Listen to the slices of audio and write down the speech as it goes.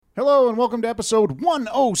Hello and welcome to episode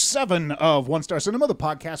 107 of One Star Cinema, the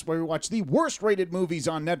podcast where we watch the worst-rated movies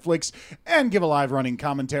on Netflix and give a live running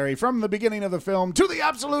commentary from the beginning of the film to the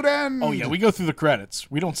absolute end. Oh, yeah, we go through the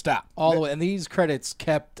credits. We don't stop. All the way, and these credits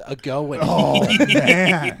kept a going. Oh,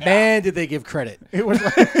 man. Man, did they give credit. It was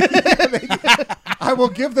like, I will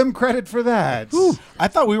give them credit for that. Whew. I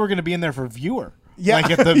thought we were going to be in there for viewer. Yeah.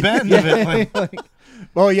 Like at the end of it. Like,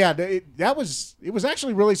 Well, yeah, it was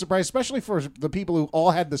actually really surprising, especially for the people who all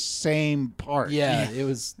had the same part. Yeah, it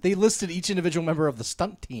was. They listed each individual member of the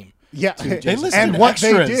stunt team. Yeah, they listed and what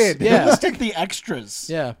extras. they did. Yeah. They listed the extras.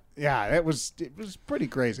 Yeah, Yeah, it was pretty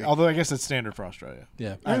crazy. Although I guess that's standard for Australia.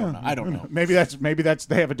 yeah. I don't know. Maybe that's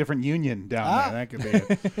they have a different union down there. That could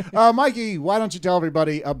be it. Mikey, why don't you tell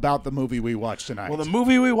everybody about the movie we watched tonight? Well, the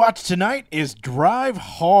movie we watched tonight is Drive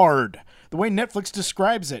Hard. The way Netflix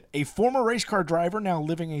describes it, a former race car driver now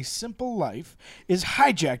living a simple life is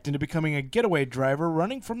hijacked into becoming a getaway driver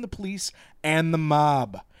running from the police and the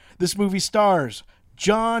mob. This movie stars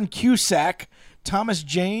John Cusack, Thomas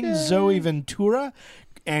Jane, Zoe Ventura,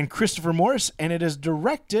 and Christopher Morris, and it is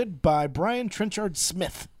directed by Brian Trenchard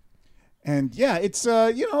Smith. And yeah, it's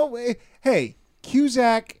hey,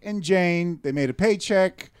 Cusack and Jane, they made a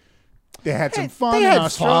paycheck. They had some fun They in had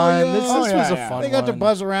Australia. fun. This was a fun They got to one.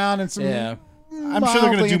 buzz around and some. Yeah. I'm sure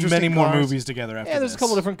they're going to do many more cars. movies together after Yeah, there's this. a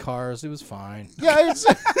couple different cars. It was fine. Yeah, it's,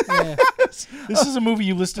 Yeah. This is a movie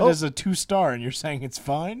you listed as a 2-star, and you're saying it's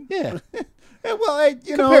fine? Yeah. well,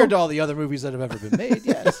 you know, Compared to all the other movies that have ever been made,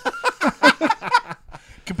 yes.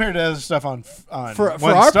 Compared to other stuff on For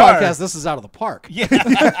One our Star. podcast, this is out of the park. Yeah.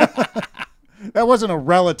 that wasn't a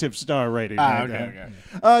relative star rating. right Okay, there.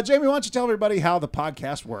 okay. Jamie, why don't you tell everybody how the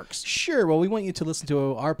podcast works? Sure. Well, we want you to listen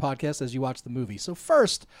to our podcast as you watch the movie. So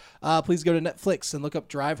first, please go to Netflix and look up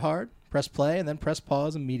Drive Hard, press play, and then press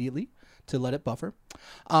pause immediately to let it buffer.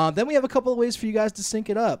 Then we have a couple of ways for you guys to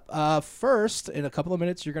sync it up. First, in a couple of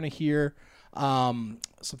minutes, you're going to hear some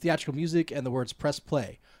theatrical music and the words press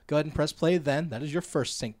play. Go ahead and press play then. That is your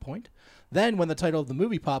first sync point. Then when the title of the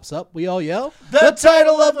movie pops up, we all yell, the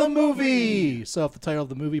title of the movie! So if the title of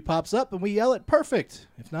the movie pops up and we yell it, perfect.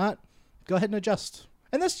 If not, go ahead and adjust.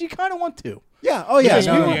 And this, you kind of want to. Yeah. Oh yeah.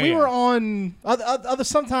 Because we were on other.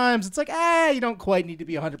 Sometimes it's like, you don't quite need to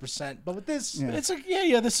be 100%. But with this, It's like,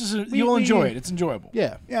 this is you'll enjoy it. It's enjoyable.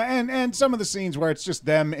 yeah. Yeah, and some of the scenes where it's just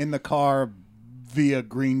them in the car via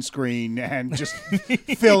green screen and just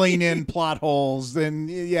filling in plot holes, then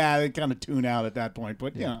they kind of tune out at that point.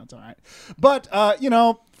 But it's all right. But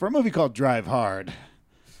for a movie called Drive Hard,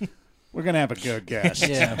 we're gonna have a good guest.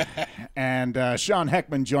 Yeah. And Sean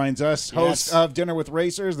Heckman joins us, host Yes. of Dinner with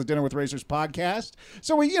Racers, the Dinner with Racers podcast.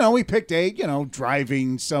 So we picked a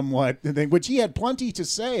driving somewhat thing, which he had plenty to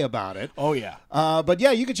say about it. Oh, yeah. But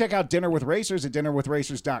yeah, you can check out Dinner with Racers at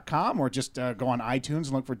dinnerwithracers.com or just go on iTunes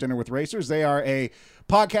and look for Dinner with Racers. They are a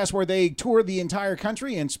podcast where they tour the entire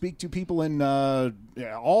country and speak to people in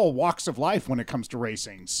all walks of life when it comes to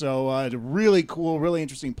racing. So a really cool, really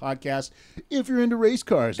interesting podcast if you're into race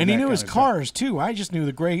cars. And he that knew kind his of cars, too. I just knew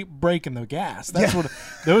the great brake and the gas. That's what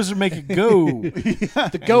those would make it go.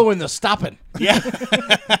 The go and the stopping. Yeah.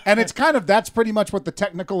 stuff. And it's that's pretty much what the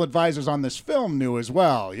technical advisors on this film knew as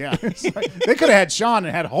well. Yeah. It's like, they could have had Sean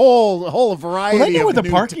and had a whole variety Well, they knew of what the new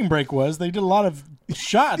parking brake was. They did a lot of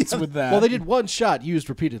shots with that. Well, they did one shot used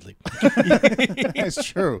repeatedly. That's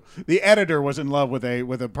true. The editor was in love with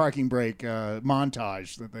a parking brake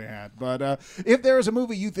montage that they had. But if there is a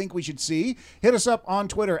movie you think we should see, hit us up on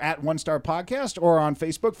Twitter at One Star Podcast or on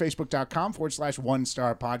Facebook, facebook.com/One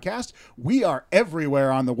Star Podcast. We are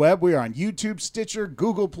everywhere on the web. We are on YouTube, Stitcher,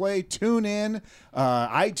 Google Play, TuneIn,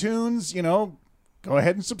 iTunes, Go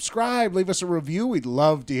ahead and subscribe. Leave us a review. We'd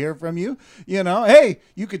love to hear from you. Hey,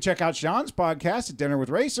 you could check out Sean's podcast at Dinner with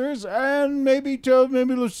Racers, and maybe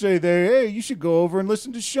let's say there, hey, you should go over and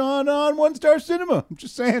listen to Sean on One Star Cinema. I'm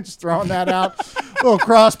just saying, just throwing that out. A little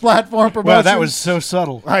cross-platform promotion. Wow, that was so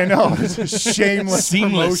subtle. I know. It's a shameless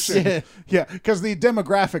Seamless. promotion. Yeah, because the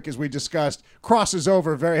demographic, as we discussed, crosses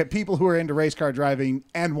over people who are into race car driving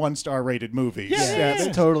and 1-star rated movies. Yeah,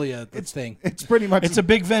 it's totally a thing. It's pretty much. It's a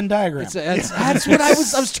big Venn diagram. That's what I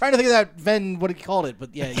was trying to think of that Venn, what he called it,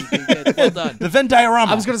 but yeah, well done. The Venn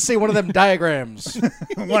diorama. I was going to say one of them diagrams.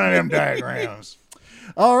 one of them diagrams.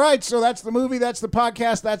 All right, so that's the movie, that's the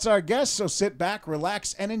podcast, that's our guest. So sit back,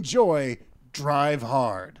 relax, and enjoy Drive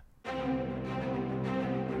Hard.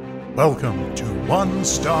 Welcome to One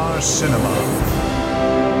Star Cinema.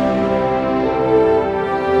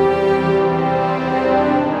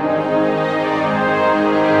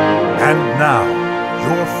 And now,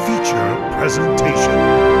 your feature presentation.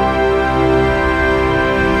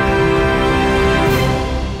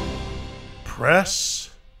 Press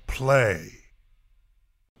play.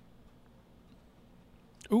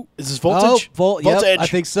 Ooh, is this voltage? Oh, voltage. Yep, I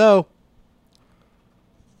think so.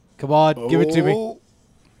 Come on, give it to me. Oh.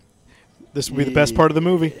 This will be the best part of the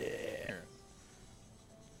movie.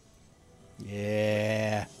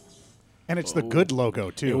 Yeah. And it's the good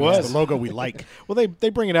logo, too. It was. It's the logo we like. Well, they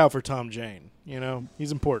bring it out for Tom Jane. You know,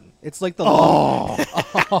 he's important. It's like the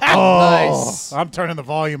nice. I'm turning the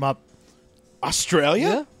volume up.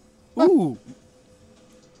 Australia? Ooh.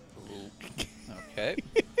 Okay.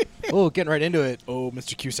 Oh, getting right into it. Oh,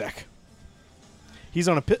 Mr. Cusack. He's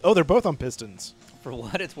on a they're both on pistons. For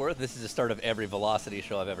what it's worth, this is the start of every Velocity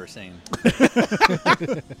show I've ever seen.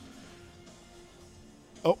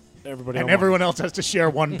 Oh, everybody. And on everyone else has to share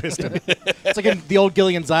one piston. It's like in the old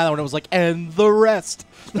Gilligan's Island when it was like, and the rest.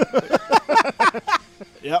 one.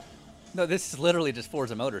 Yep. No, this is literally just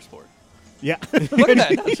Forza Motorsport. Yeah. Look at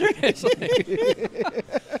that. No, seriously.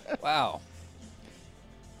 Wow.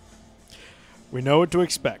 We know what to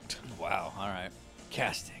expect. Wow. All right.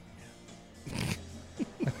 Casting.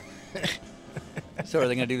 So are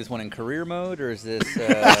they going to do this one in career mode, or is this...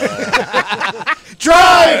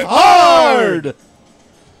 Drive hard!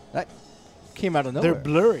 That came out of nowhere. They're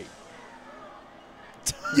blurry.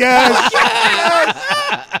 Yes.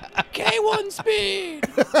 K1 speed!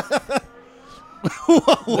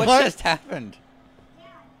 What just happened?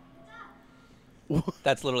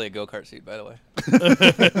 That's literally a go-kart seat, by the way.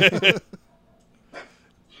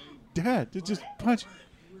 Dad, it just punch.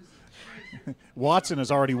 Watson has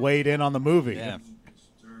already weighed in on the movie. Yeah.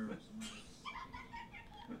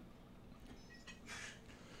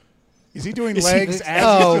 Is he doing Is he- legs as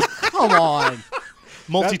Oh, come on.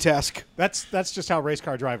 Multitask. That's just how race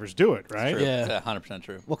car drivers do it, right? True. Yeah. It's 100%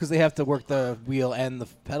 true. Well, because they have to work the wheel and the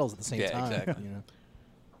pedals at the same Yeah, time. exactly. You know?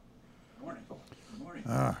 Morning. Morning.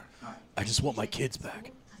 Ah. I just want my kids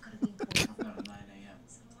back. I've got to be in Portsmouth at 9 a.m.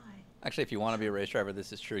 So do I. Actually, if you want to be a race driver,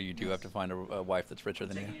 this is true. You do have to find a wife that's richer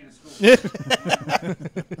than you. Taking you to school.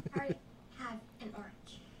 I have an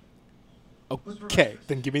orange. Okay,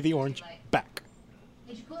 then give me the orange back.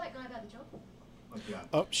 Did you call that guy about the job? What job?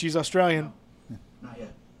 Oh, she's Australian. Not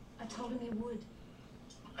yet. I told him you would.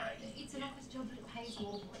 It's an office job, but it pays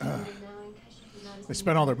more than what you're doing now, in case you notice. They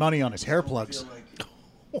spent all their money on his hair plugs. Feel like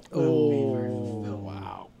Oh,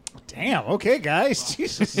 wow. Damn. Okay, guys.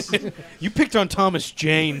 Jesus. You picked on Thomas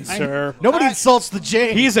Jane, sir. Nobody insults the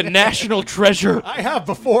Jane. He's a national treasure. I have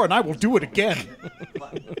before, and I will do it again.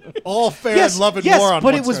 All fair yes, and love and yes, more on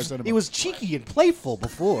but One it Star was Cinema. it was cheeky and playful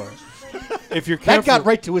before. If you're That careful, got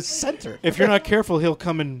right to his center. if you're not careful, he'll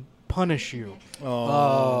come and punish you.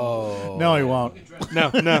 Oh. No, he won't.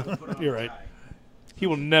 No, you're right. He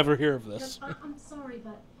will never hear of this. I'm sorry,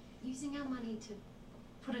 but using our money to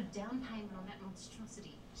put a down payment on that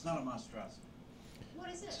monstrosity. it's not a monstrosity. What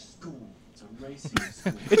is It's a it? school. It's a racing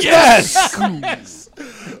school. Yes!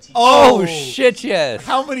 Oh, shit, yes.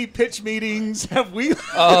 How many pitch meetings have we?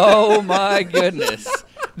 Oh, my goodness.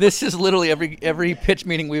 This is literally every pitch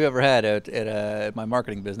meeting we've ever had at my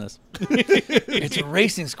marketing business. It's a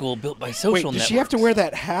racing school built by Wait, social does networks. she have to wear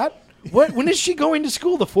that hat? What? When is she going to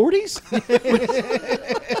school? The 40s?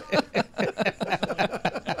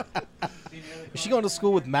 Is she going to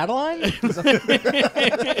school with Madeline?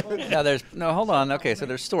 Now hold on. Okay, so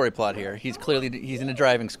there's story plot here. He's in a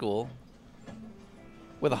driving school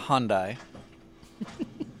with a Hyundai.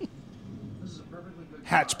 This is a perfectly good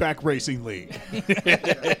Hatchback Racing League.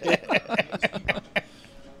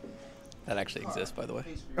 That actually exists, by the way.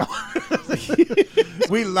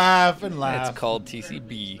 We laugh and laugh. It's called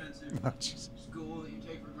TCB. Oh, jeez. school that you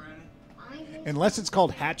take for granted. I will. Unless it's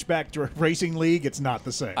called Racing League, it's not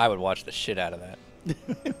the same. I would watch the shit out of that.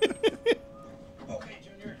 Okay,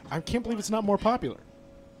 Junior. I can't believe it's not more popular.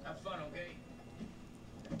 Have fun, okay?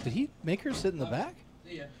 Did he make her sit in the back?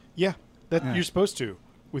 See ya. Yeah, that Yeah. you're supposed to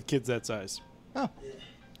with kids that size. Oh,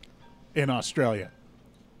 In Australia.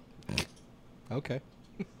 okay.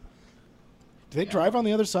 Do they drive on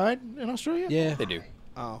the other side in Australia? Yeah, They do.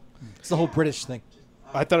 Oh, it's the whole British thing.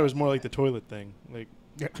 I thought it was more like the toilet thing, like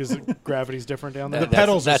because gravity's different down there. The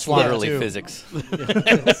pedals are That's swap, literally too. physics.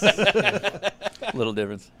 Little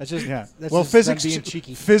difference. That's just Yeah. That's Well, just them physics being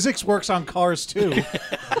cheeky. physics works on cars too.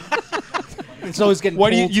 It's always getting. Why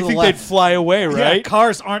do you pulled to the think they'd left. fly away, Yeah, right?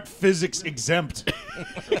 cars aren't physics exempt.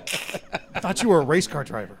 I thought you were a race car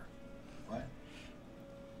driver. What?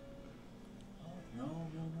 Oh,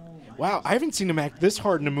 no. Wow, I haven't seen him act this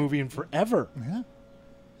hard in a movie in forever. Yeah.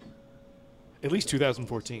 At least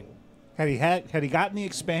 2014. Had he gotten the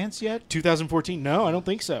Expanse yet? 2014? No, I don't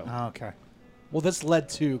think so. Oh, okay. Well, this led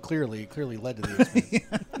to clearly led to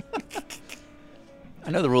the. I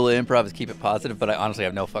know the rule of improv is keep it positive, but I honestly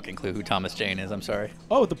have no fucking clue who Thomas Jane is. I'm sorry.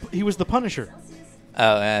 Oh, he was the Punisher.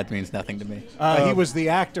 Oh, that means nothing to me. He was the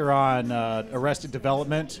actor on Arrested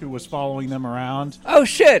Development who was following them around. Oh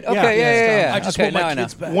shit! Okay, yeah. I just okay, want my now I know.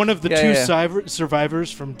 kids back. One of the Yeah, two yeah.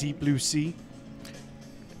 survivors from Deep Blue Sea.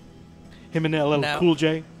 Him and LL Now- Cool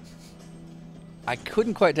J. I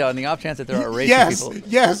couldn't quite tell. On the off chance that there are racist Yes, people,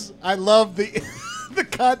 yes. I love the the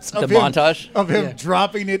cuts of the him, montage. of him Yeah.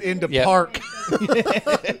 dropping it into Yeah. park. A little just as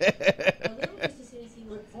soon as he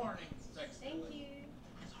would. Thank you.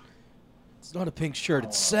 It's not a pink shirt.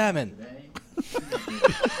 It's salmon.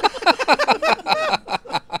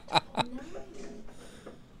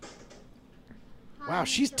 Wow,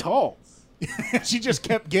 she's tall. She just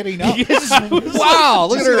kept getting up. Wow,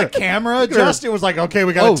 look Did at you see her. the camera adjust? It was like, okay,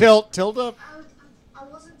 we got to Oh. tilt up. I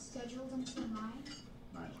wasn't scheduled until 9.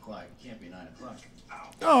 9 o'clock. It can't be 9 o'clock.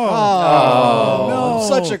 Oh, no. I'm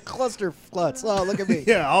such a cluster klutz. Oh, look at me.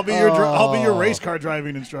 Yeah, I'll be your race car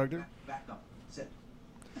driving instructor. Back up. Sit.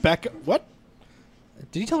 Back. What?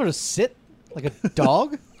 Did you tell her to sit like a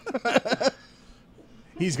dog?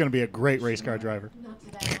 He's going to be a great race car driver. Not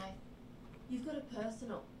today, mate. You've got a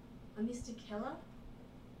personal. A Mr. Killer?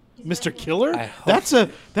 He's Mr. making- Killer? I hope-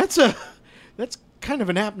 That's kind of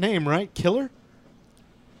an apt name, right? Killer?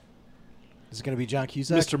 Is it going to be John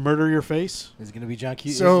Cusack? Mr. Murder Your Face? Is it going to be John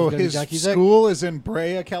Cusack? So his school is in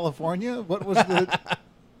Brea, California. What was the?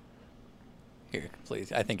 Here,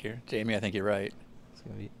 please. I think Jamie. I think you're right.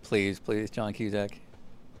 Please, John Cusack.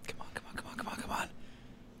 Come on.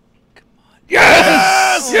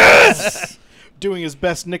 Yes! Doing his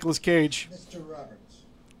best Nicolas Cage. Mr. Roberts.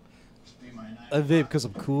 Be my 9 I vape because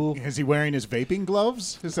I'm cool. Is he wearing his vaping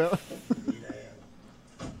gloves? Is that?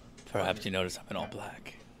 Perhaps you notice I'm in all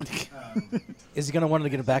black. Is he going to want to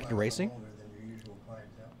get back into racing? older than your usual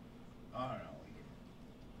clientele. Oh, no. We get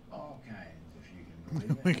all kinds, if you can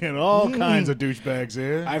believe We it. get all kinds of douchebags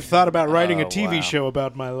here. I've thought about writing a Oh, TV wow. show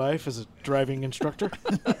about my life as a driving instructor.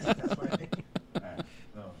 That's what I think. All right.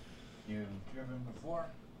 So, you've driven before?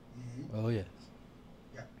 Oh, yeah.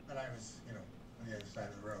 Yeah, but I was, on the other side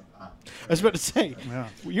of the road. I was about to say, Yeah.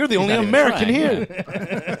 you're the only not even American trying,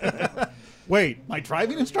 here. Wait, my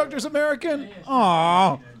driving instructor's American?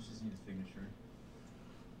 Aw. Just need a signature.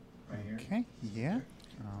 Right here. Okay. Yeah.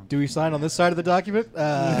 Do we sign on this side of the document?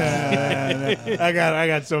 I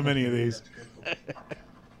got so many of these.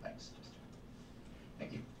 Thanks.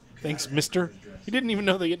 Thank you. Thanks, mister. He didn't even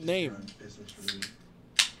know the name. Business for the.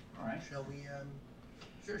 All right. Shall we,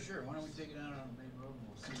 Sure. Why don't we take it out on the main road and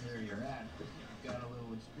we'll see where you're at. You've got a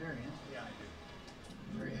little experience. Yeah, I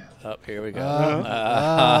do. Sure you have. Oh, here we go.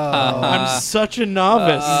 Oh. I'm such a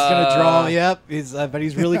novice. He's going to draw me up. But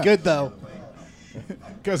he's really good, though.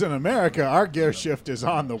 Because in America, our gear shift is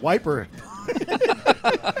on the wiper.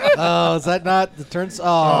 Oh, is that not the turns?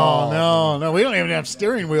 Oh, no. We don't even have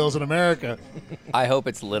steering wheels in America. I hope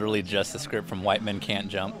it's literally just the script from White Men Can't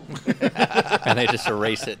Jump. And they just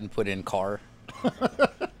erase it and put in car.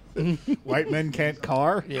 White men can't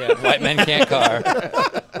car. Yeah, White Men Can't Car.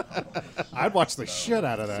 I'd watch the shit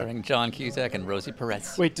out of that. Starring John Cusack and Rosie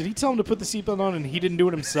Perez. Wait, did he tell him to put the seatbelt on and he didn't do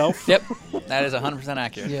it himself? Yep, that is 100%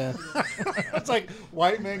 accurate. Yeah. It's like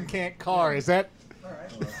white men can't car. Is that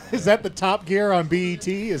the Top Gear on BET?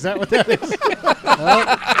 Is that what that is?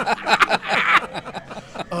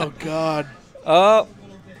 Oh, God.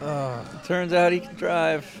 Oh, turns out he can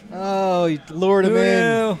drive. Oh, he lured him Who in.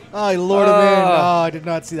 knew? Oh, he lured him in. Oh, I did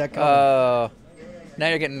not see that coming. Now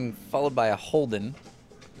you're getting followed by a Holden,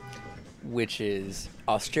 which is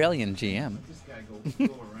Australian GM. This guy go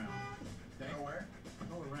around. Okay? Go where?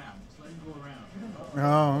 Go around. Just let him go around.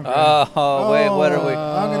 Oh, okay. Oh, wait, what are we?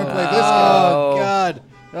 I'm gonna play this guy. Oh, God.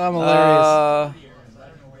 Oh, I'm hilarious. I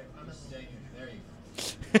don't know where. I'm just staying here. There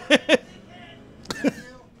you go.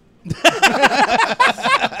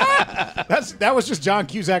 That was just John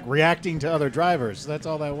Cusack reacting to other drivers. That's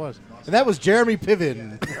all that was. And that was Jeremy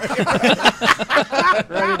Piven.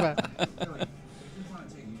 Right about. Just want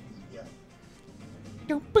to take it easy. Yeah.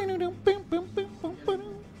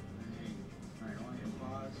 All right, I want you to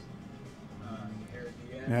pause. Here at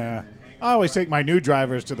the end. Yeah. and hang I always take my new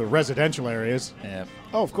drivers to the residential areas. Yeah.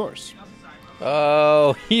 Oh, of course.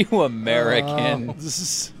 Oh, you American. This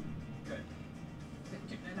is... Good.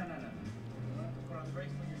 No. Put on the brakes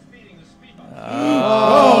when you're speeding. The speed bump.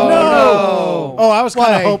 Oh, no. Oh, I was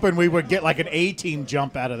kind Why? of hoping we would get like an A-team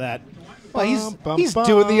jump out of that. Well, he's Bum, bum, he's bum.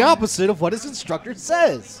 doing the opposite of what his instructor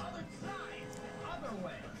says.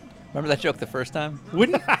 Remember that joke the first time?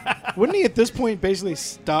 Wouldn't he at this point basically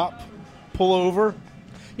stop, pull over?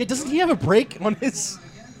 Yeah, doesn't he have a brake on his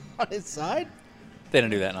side? They don't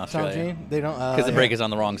do that in Tom Australia Jane? They don't. because the brake is on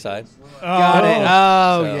the wrong side. Got it.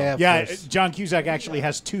 Oh, So- yeah. of Yeah, course. John Cusack actually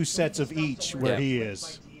has 2 sets of each where Yeah. he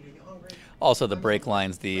is. Also, the brake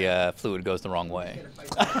lines, the fluid goes the wrong way.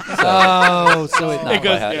 Oh, so it, Not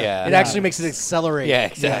goes- by how- yeah. yeah. it actually makes it accelerate. Yeah,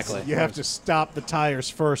 exactly. You have to stop the tires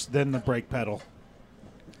first, then the brake pedal.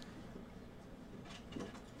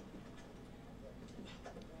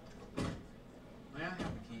 May I have the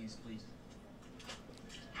keys, please?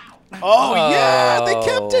 Oh, yeah, they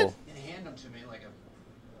kept it. And hand them to me like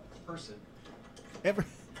a person.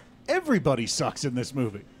 Everybody sucks in this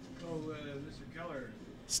movie. Oh, Mr. Keller.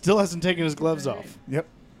 Still hasn't taken his gloves off. Yep.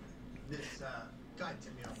 This guy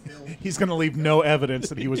tipped me off Bill. He's going to leave no evidence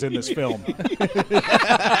that he was in this film.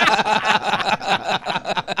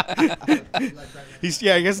 He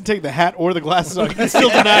hasn't taken the hat or the glasses off. He's still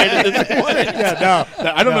denied it at this point. Yeah,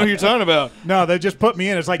 no. I don't know who you're talking about. No, they just put me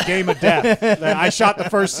in. It's like Game of Death. I shot the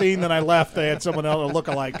first scene, then I left. They had someone else, a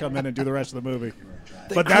lookalike, come in and do the rest of the movie.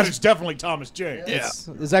 But that is definitely Thomas Jane. Yeah.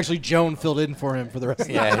 It's actually Joan filled in for him for the rest of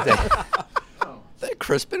the Yeah, they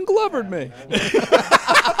Crispin Glovered me. Nice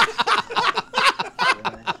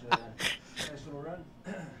little run.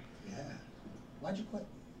 Yeah. Why'd you quit?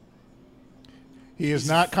 He is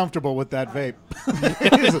not comfortable with that vape.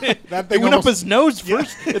 That It thing went up almost- his nose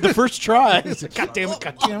first at the first try. God damn it,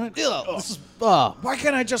 God damn it. This is, Why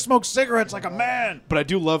can't I just smoke cigarettes like a man? But I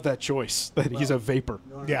do love that choice that he's a vapor.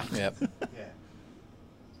 Yeah. Yep. Yeah.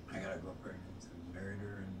 I gotta go pregnant and married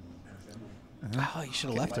her and have a family. oh, you should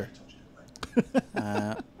have left her.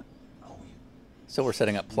 Oh, So we're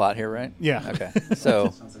setting up plot here, right? Yeah. Okay. So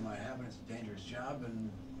something might happen. It's a dangerous job, and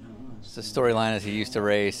you know, it's the storyline is he used to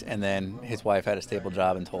race, and then his wife had a stable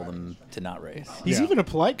job and told him to not race. He's Yeah. even a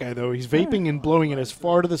polite guy, though. He's vaping and blowing it as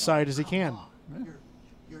far to the side as he can.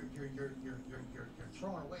 you're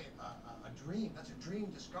throwing away a dream. That's a dream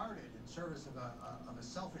discarded in service of a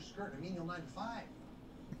selfish skirt, a menial 9 to 5.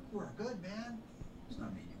 You are good, man. It's not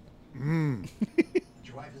menial. But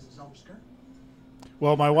your wife is a selfish skirt.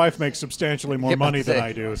 Well, my wife makes substantially more Yeah, money than say,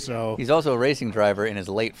 I do, so. He's also a racing driver in his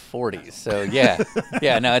late 40s. So yeah,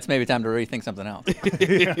 yeah. No, it's maybe time to rethink something else. Grab the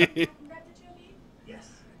 2 of you? Yes.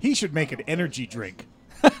 He should make an energy drink.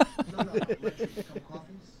 No, couple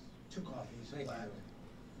coffees. 2 coffees. Flat. Right.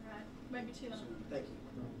 Maybe 2 long. Thank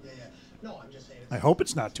you. Yeah, yeah. No, I'm just saying. I hope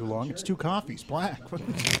it's not too long. It's 2 coffees, black.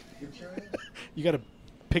 You're curious? You got to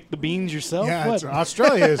pick the beans yourself? Yeah, What? it's,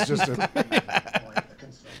 Australia is just a. Like the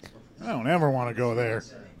consultants. I don't ever want to go there.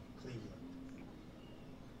 Cleveland.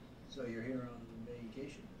 So you're here on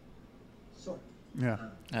vacation? Sort of.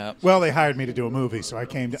 Yeah. Well, they hired me to do a movie, so I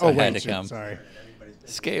came to. So Oh, I had wait, to shit, come. sorry.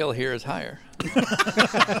 Scale here is higher. Get an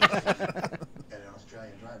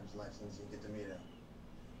Australian driver's license and get to meet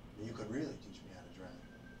a. You could really teach me how to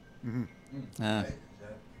drive. Uh, Is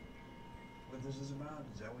that what this is about?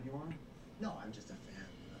 Is that what you want? No, I'm just a fan.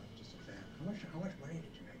 I'm just a fan. How much money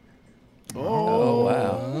did you make back then? oh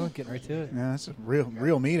wow. Oh, getting right to it. Yeah, that's a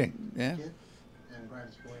real meeting. Yeah. Kid? And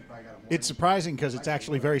private school, you probably got a mortgage. It's surprising because it's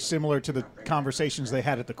actually very similar to the conversations they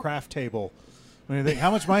had at the craft table. When you think,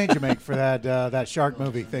 how much money did you make for that shark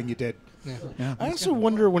movie thing you did? Yeah. I also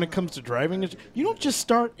wonder when it comes to driving, you don't just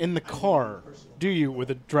start in the car, do you,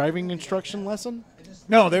 with a driving instruction lesson?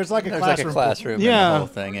 No, there's like a There's classroom. like a classroom. And Yeah. the whole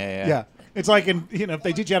thing. Yeah. Yeah. It's like if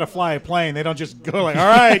they teach you how to fly a plane, they don't just go like, all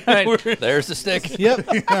right, Right. There's the stick. Yep.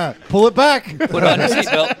 yeah. Pull it back. Put on your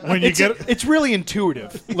seatbelt. When you get It's really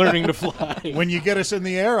intuitive, learning to fly. when you get us in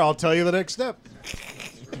the air, I'll tell you the next step.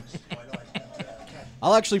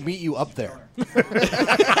 I'll actually meet you up there.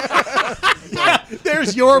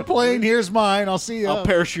 There's your plane. Here's mine. I'll see you. I'll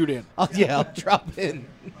parachute in. I'll drop in.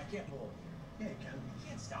 I can't move. Yeah, you can. You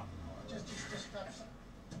can't stop the car. Just stop.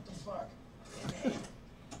 What the fuck? Hey.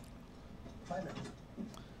 5 minutes.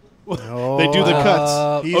 They do the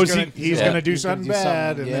cuts. He's Oh, gonna, see- he's Yeah. gonna do He's gonna something do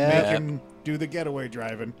bad, something, and then yeah. make him do the getaway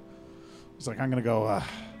driving. He's like, I'm gonna go.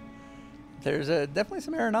 There's definitely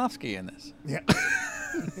some Aronofsky in this. Yeah,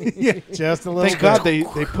 yeah, just a little. Thank God bit.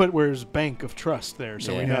 they put where's Bank of Trust there,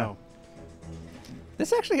 so we Yeah. know.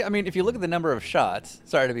 This actually, I mean, if you look at the number of shots,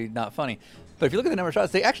 sorry to be not funny, but if you look at the number of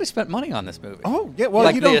shots, they actually spent money on this movie. Oh yeah, well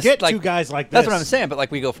Like you don't this, get like- two guys like this. That's what I'm saying, but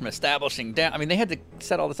like we go from establishing down. I mean, they had to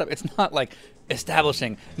set all this up. It's not like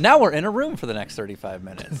establishing. Now we're in a room for the next 35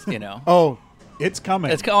 minutes, you know? Oh, it's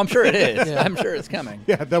coming. I'm sure it is. I'm sure it's coming.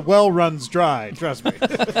 Yeah, the well runs dry. Trust me.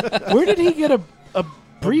 Where did he get a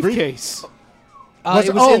briefcase? It was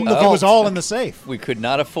in the it was vault. all in the safe. We could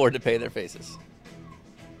not afford to pay their faces.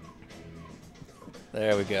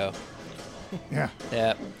 There we go. Yeah.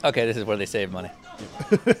 Yeah. Okay, this is where they save money.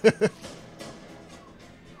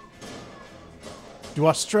 Do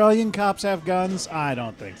Australian cops have guns? I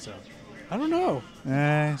don't think so. I don't know.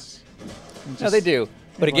 Nice. No, they do.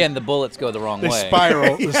 But again, the bullets go the wrong They way.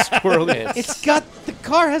 spiral. The squirrel. It's got the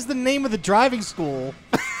car has the name of the driving school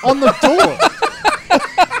on the door.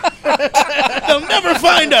 They'll never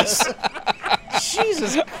find us.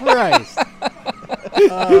 Jesus Christ!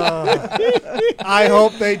 I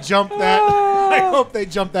hope they jump that. I hope they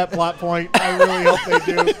jump that plot point. I really hope they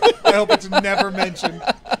do. I hope it's never mentioned.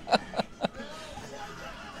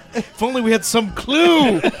 If only we had some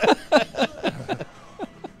clue. You're not gonna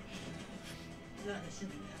shoot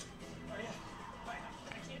me, man. Are you?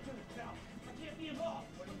 I can't do it, pal. I can't be involved.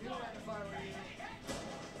 Wouldn't do that if I were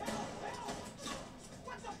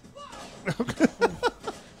you.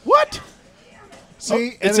 What?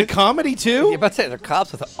 See, It's a comedy too. You're about to say they're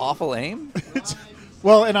cops with awful aim?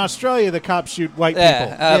 well, in Australia, the cops shoot white Yeah,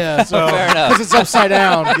 people. Yeah, So, fair enough. because it's upside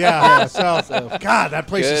down. yeah. So, God, that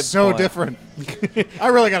place Good is so point. different. I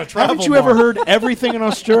really got to travel. Haven't you ever more. heard everything in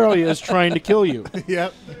Australia is trying to kill you?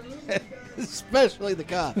 Yep. Especially the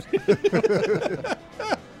cops.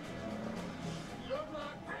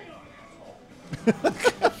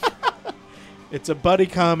 It's a buddy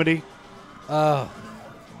comedy. Oh,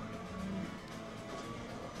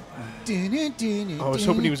 I was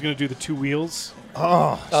hoping he was going to do the two wheels.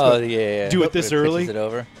 Oh, Oh, yeah. Do it this Pitches early? it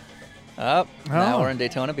over. Up. Now Oh. we're in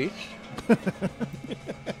Daytona Beach.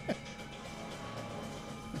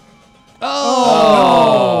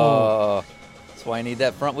 Oh. That's why I need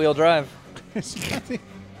that front wheel drive.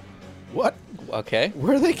 What? Okay.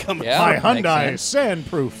 Where are they coming Yeah. my makes Hyundai is sense.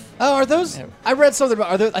 sandproof. oh, are those? Yeah. I read something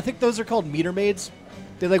about. Are those, I think those are called meter maids.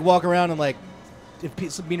 They like walk around and like,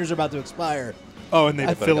 if some meters are about to expire. Oh, and they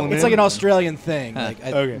I- fill them in? It's like an Australian thing. Huh. Like,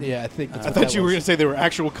 Okay. Yeah, I think. That's I what thought that you were was. going to say they were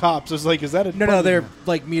actual cops. I was like, is that a... No, they're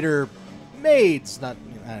like meter maids, not.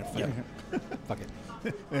 I don't fuck it. Fuck it.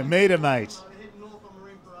 They made a mate.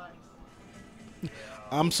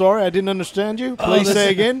 I'm sorry, I didn't understand you. Please this-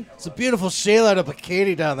 say again. It's a beautiful sail out of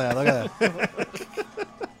Bikini down there. Look at that.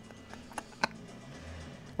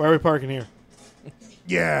 Why are we parking here?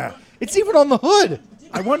 Yeah. It's even on the hood.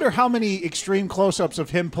 I wonder how many extreme close-ups of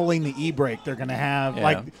him pulling the e-brake they're going to have.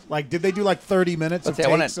 Yeah. Like, did they do like 30 minutes Let's of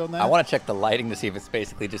see, takes on that? I want to check the lighting to see if it's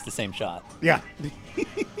basically just the same shot. Yeah.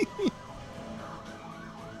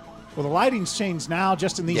 Well, the lighting's changed now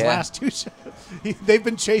just in these Yeah. last two shows. They've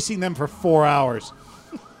been chasing them for 4 hours.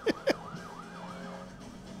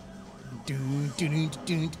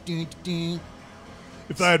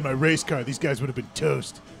 If I had my race car, these guys would have been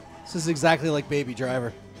toast. This is exactly like Baby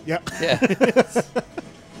Driver. Yep. Yeah.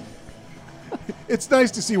 It's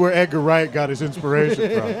nice to see where Edgar Wright got his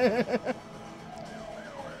inspiration from.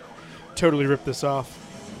 Totally ripped this off.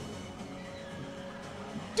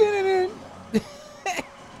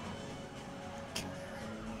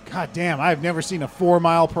 God damn, I've never seen a 4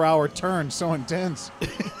 mile per hour turn so intense.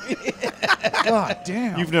 God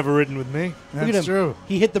damn. You've never ridden with me. Look at him. That's true.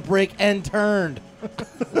 He hit the brake and turned.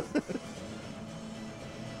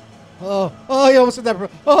 Oh, he almost hit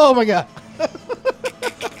that. Oh my God.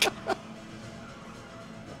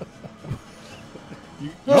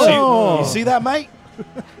 Oh. You see that, mate?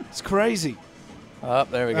 It's crazy. Oh,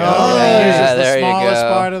 there we go. Oh, yeah, this is the there you smallest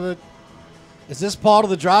go. part of the. Is this part of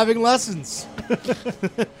the driving lessons?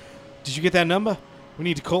 Did you get that number? We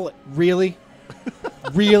need to call it. Really?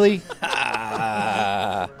 Really?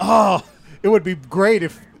 Oh, it would be great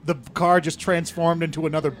if the car just transformed into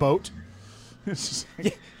another boat. It's just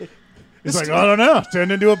like, it's like, I don't know,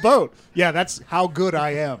 turned into a boat. Yeah, that's how good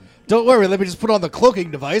I am. Don't worry. Let me just put on the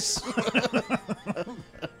cloaking device.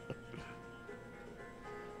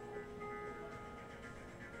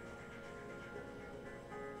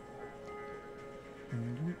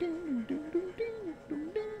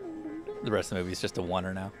 The rest of the movie is just a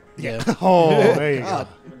oneer now. Yeah. Oh, there you go. God.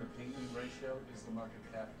 Given the P/E ratio, is the market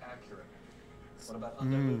cap accurate? What about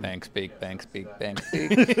undiluted? Bank speak, bank speak, bank speak.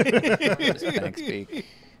 Just bank speak.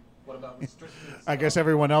 What about restricted? I guess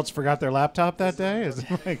everyone else forgot their laptop that day. Is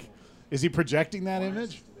it like, is he projecting that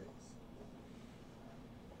image?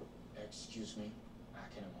 Excuse me.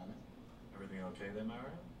 Back in a moment. Everything okay there, Mario?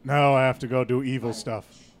 No, I have to go do evil stuff.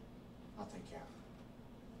 I'll take care of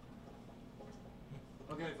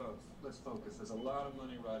it. Okay, folks, let's focus. There's a lot of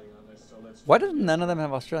money riding on this, so let's. Why do none of them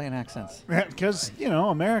have Australian accents? Because, you know,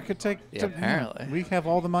 America Yeah, apparently. we have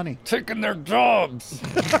all the money. Taking their jobs.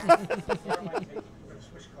 Switch cars.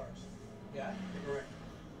 Yeah, correct.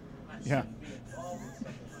 Yeah. Be involved in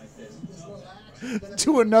something like this. Relax.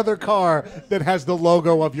 To another car that has the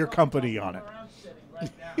logo of your company on it. I'm sitting right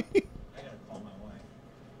now. I gotta call my wife.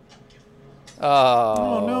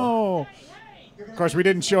 Oh, no. Of course, we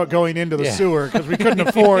didn't show it going into the sewer because we couldn't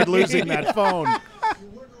afford losing that phone. You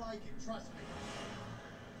wouldn't like it, trust me.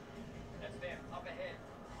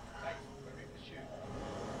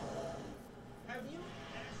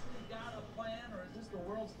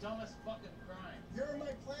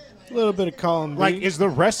 A little bit of column B. Like, is the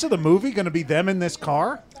rest of the movie going to be them in this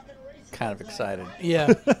car? Kind of excited.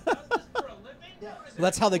 Yeah. Well,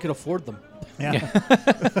 that's how they could afford them. Yeah.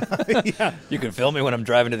 Yeah. You can film me when I'm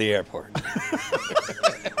driving to the airport.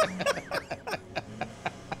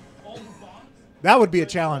 That would be a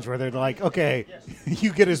challenge where they're like, okay,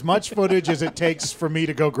 you get as much footage as it takes for me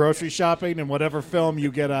to go grocery shopping, and whatever film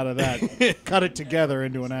you get out of that, cut it together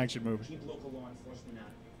into an action movie. Keep local law enforcement out.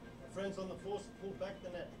 My friends on the force pulled back the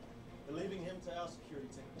net. They're leaving him to our security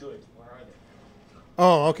team. Good. Where are they?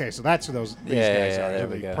 Oh, okay, so that's who these Yeah, guys yeah, are. there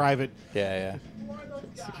The we go. private Yeah.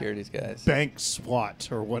 Securities guys. bank SWAT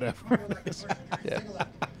or whatever. Yeah.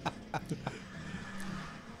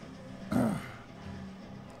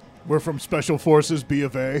 We're from Special Forces, B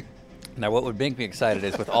of A. Now, what would make me excited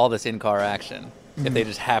is with all this in-car action, if they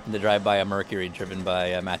just happen to drive by a Mercury driven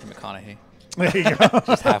by Matthew McConaughey. There you go.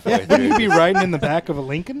 Just halfway Wouldn't through. you be riding in the back of a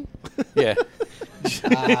Lincoln? Yeah.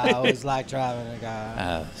 I always like driving a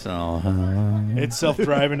car. It's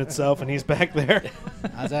self-driving itself, and he's back there.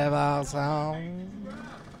 I say about sound.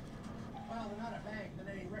 Well, they're not a bank in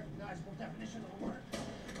any recognizable definition of the word.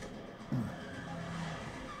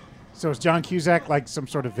 So is John Cusack like some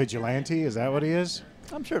sort of vigilante? Is that what he is?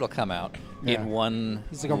 I'm sure it'll come out Yeah. in one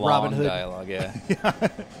He's like a long Robin Hood. dialogue. Yeah.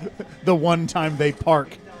 The one time they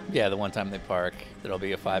park. Yeah, the one time they park, there'll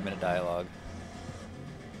be a 5-minute dialogue.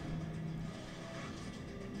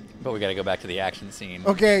 But we got to go back to the action scene.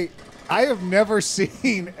 Okay, I have never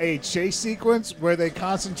seen a chase sequence where they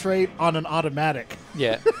concentrate on an automatic.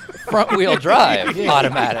 Yeah, front wheel drive,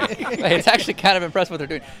 automatic. It's actually kind of impressive what they're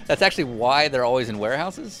doing. That's actually why they're always in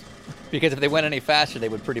warehouses, because if they went any faster, they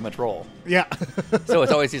would pretty much roll. Yeah. So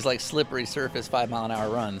it's always these like slippery surface 5-mile-an-hour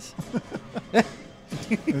runs.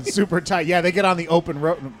 It's super tight. Yeah, they get on the open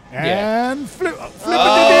road Yeah. and flip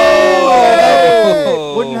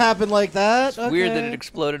Oh! Wouldn't happen like that. Weird that Okay. it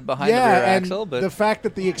exploded behind the Yeah, rear and axle, but the fact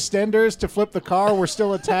that the extenders to flip the car were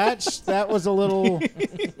still attached, that was a little...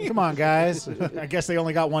 Come on, guys. I guess they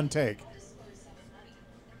only got one take.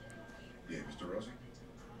 Yeah, Mr. Rossi?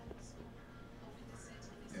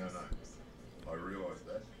 Yeah, I know. I realise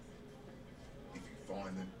that. If you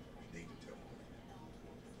find them, you need to tell me.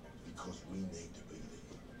 Because we need to be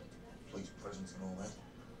there. Police presence and all that.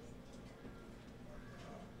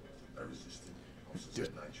 I resisted. Officer said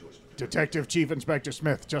no choice but to Detective Chief Inspector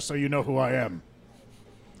Smith, just so you know who I am.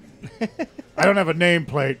 I don't have a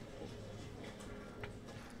nameplate.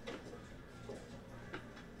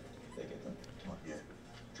 Not yet.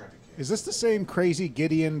 Traffic care. Is this the same crazy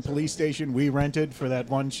Gideon police station we rented for that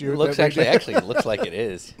one shoot? it looks that we actually did? it looks like it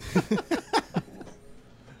is. Shouldn't take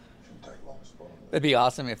long to spot 'em. It'd be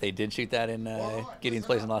awesome if they did shoot that in Gideon's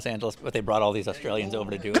place in Los Angeles, but they brought all these Australians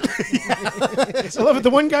over to do it. I love it. The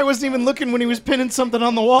one guy wasn't even looking when he was pinning something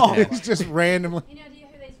on the wall. It's just randomly. Any idea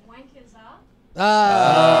who these wankers are?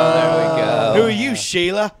 Ah. There we go. Who are you,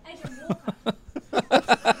 Sheila? Agent Walker.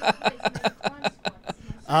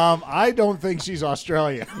 I don't think she's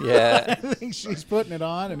Australian. Yeah, I think she's putting it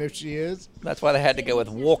on, and if she is, that's why they had to go with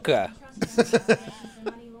Walker.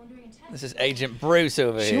 This is Agent Bruce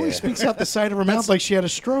over She here. always speaks out the side of her mouth like she had a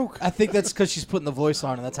stroke. I think that's because she's putting the voice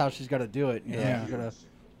on, and that's how she's got to do it. You know? Yeah. She's gotta-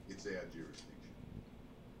 It's our jurisdiction.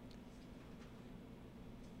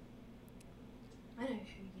 I know who you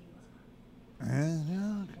are.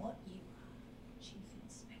 What you are, Chief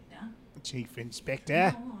Inspector. Chief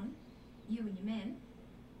Inspector. Go on, you and your men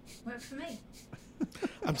work for me.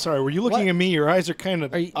 I'm sorry, were you looking What? at me? Your eyes are kind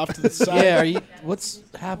of Are you- off to the side. Yeah. Are you? What's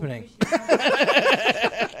happening?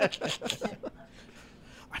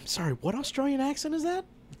 I'm sorry, what Australian accent is that?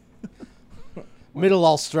 Middle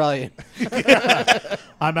Australian.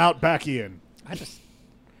 I'm out back in. I just,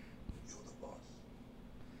 You're the boss.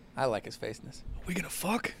 I like his face in this. Are we gonna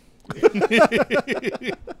fuck?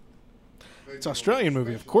 It's an Australian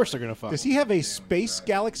movie. Of course they're going to fuck. Does he have a space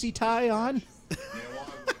galaxy tie on?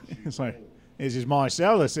 It's like, this is my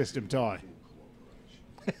solar system tie.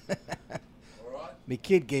 My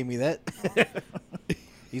kid gave me that.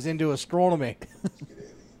 He's into astronomy.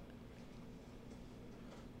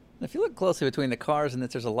 If you look closely between the cars and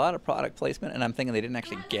this, there's a lot of product placement, and I'm thinking they didn't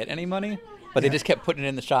actually get any money, but they just kept putting it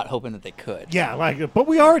in the shot, hoping that they could. Yeah, like, but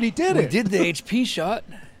we already did We it. did the HP shot.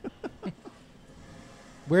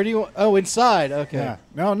 Where do you? Oh, inside. Okay.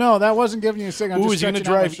 Yeah. No, that wasn't giving you a signal. I'm Ooh, just is he going to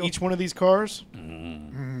stretching out my drive shoulder. each one of these cars?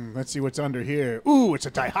 Let's see what's under here. Ooh, it's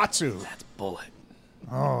a Daihatsu. That's Bullet.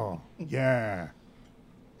 Oh, yeah.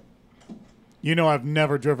 You know, I've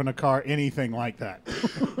never driven a car anything like that.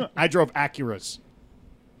 I drove Acuras.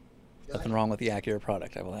 Nothing wrong with the Acura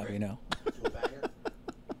product, I will have you know.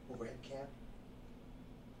 Overhead cam.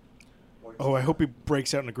 Oh, I hope he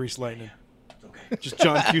breaks out into grease lightning. Okay. Just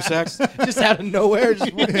John Cusack. Just out of nowhere.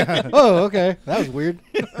 Just, oh, okay. That was weird.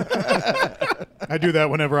 I do that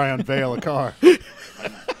whenever I unveil a car.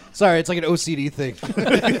 Sorry, it's like an OCD thing.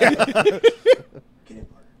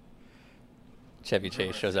 Chevy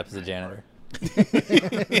Chase shows up as a janitor. I'm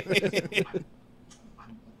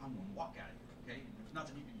gonna walk out of here, okay? There's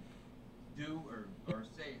nothing you can do or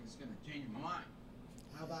say that's gonna change my mind.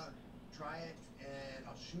 How about try it and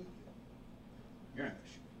I'll shoot you? You're not gonna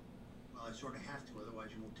shoot Well, I sort of have to, otherwise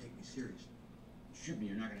you won't take me seriously. me. Shoot me,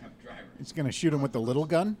 you're not gonna have a driver. He's going to shoot him with the little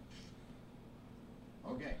gun?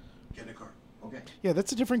 Okay, Get in the car. okay. Yeah,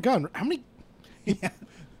 that's a different gun. How many?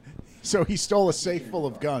 So he stole a safe full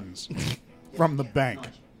of guns from the bank.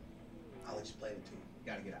 I'll explain it to you.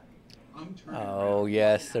 Gotta get out. I'm turning Oh, around.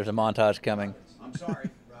 yes, there's a montage coming. I'm sorry,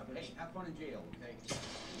 Robert. Hey, have fun in jail, okay?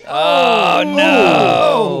 Oh,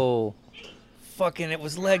 no. Fucking, it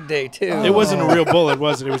was leg day, too. It wasn't a real bullet,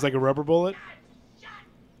 was it? It was like a rubber bullet. Yeah,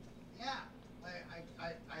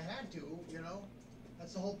 I had to, you know.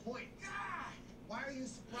 That's the whole point. Why are you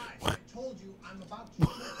surprised? I told you I'm about to.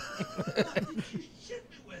 What did you shit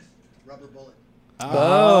me with? Rubber bullet.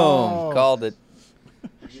 Boom. Called it. I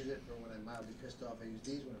use it for when I'm mildly pissed off. I use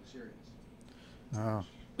these when I'm serious. Oh.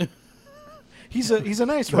 He's a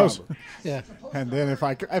nice Those- robber. Yeah. And then if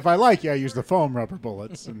I like you, I use the foam rubber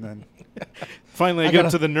bullets, and then Finally, I I get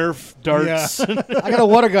gotta- to the Nerf darts, I got a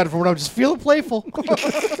water gun for when I'm just feeling playful.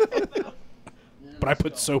 but I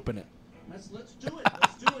put soap in it. Let's do it.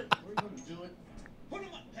 Let's do it. We're gonna do it. Put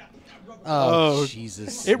him up, pal. Rubber Oh, Oh,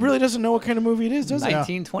 Jesus. It really doesn't know what kind of movie it is, does it?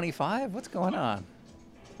 1925? What's going on?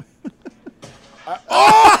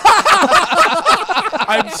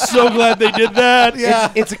 I'm so glad they did that.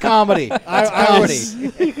 yeah, It's a comedy. It's I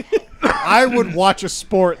comedy. I would watch a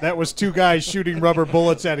sport that was two guys shooting rubber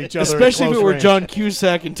bullets at each other. at Especially if close it were range. John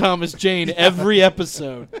Cusack and Thomas Jane every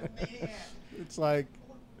episode. It's like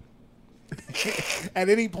at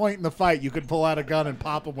any point in the fight, you could pull out a gun and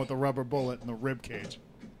pop him with a rubber bullet in the rib cage.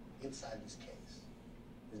 Inside this case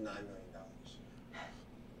is $9 million.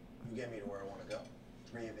 You get me to where I want to go.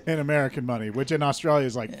 3 of it. In American money, which in Australia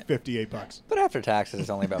is like $58. But after taxes, it's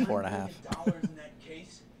only about 4.5. dollars in that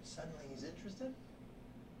case. Suddenly he's interested?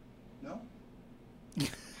 No?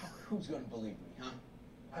 Who's gonna believe me, huh?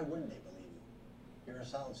 Why wouldn't they believe you? You're a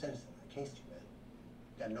solid citizen. I cased you, man.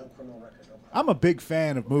 Got no criminal record. No problem. I'm a big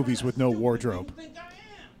fan of movies with no wardrobe. Who do you think I am?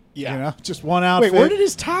 Yeah. You know, just one outfit. Wait, where did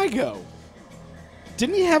his tie go?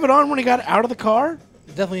 Didn't he have it on when he got out of the car?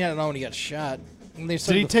 Definitely had it on when he got shot. And they Did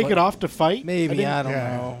said he the take fight- it off to fight? Maybe. I don't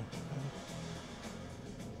Yeah. know.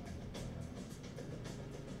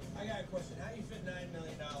 I got a question. How do you fit $9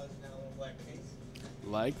 million in that little black case?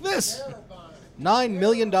 Like this. $9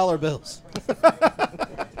 million bills.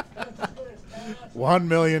 $1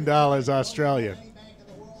 million Australian. Any bank in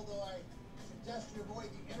the world, though, I suggest you avoid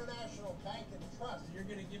the International Bank and Trust. You're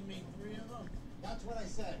going to give me 3 of them? That's what I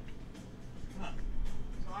said. Huh.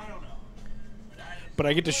 So I don't know. But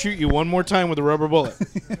I get to shoot you one more time with a rubber bullet.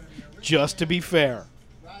 Just to be fair.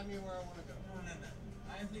 Drive me where I want to go. No.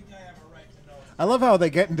 I think I have a right to know. I love how they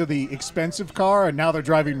get into the expensive car and now they're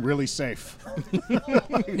driving really safe.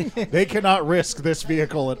 They cannot risk this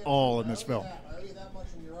vehicle at all in this film. I'll owe you that much,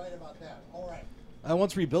 and you're right about that. All right. I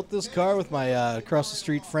once rebuilt this car with my across the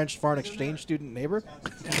street French foreign exchange student neighbor.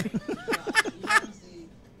 He runs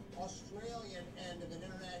the Australian end of an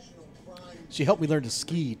international crime. She helped me learn to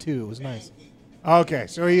ski too. It was nice. Okay,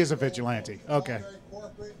 so he is a vigilante. Okay. Very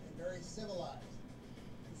corporate and very civilized.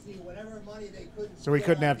 You see, whatever money they couldn't So we get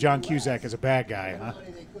couldn't out have of John the Cusack US, as a bad guy, huh?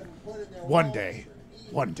 money they couldn't put in their One wallets day. or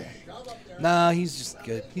eat, One day. shove up their Nah, he's just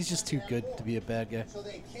good. He's just too good to be a bad guy. So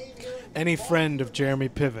they came here and Any friend of Jeremy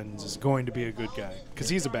Pivens is going to be a good guy. Because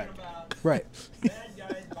he's a bad guy. Right. Bad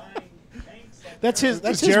guys buying banks like That's his. Does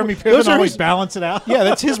That's his, Jeremy those Piven are always his- balance it out? Yeah,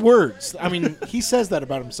 that's his words. I mean, he says that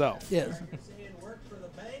about himself. Yeah. saying work for the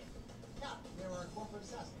bank? yeah, they were a corporate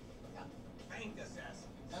assassin. Yeah, Bank assassin.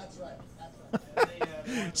 that's right. That's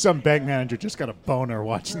right. Some bank manager just got a boner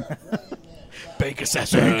watching that. Brilliant man. Bank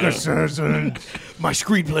assassin. My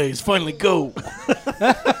screenplays finally go.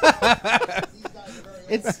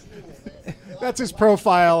 It's That's his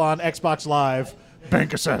profile on Xbox Live.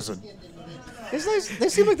 Bank assassin. it's nice. They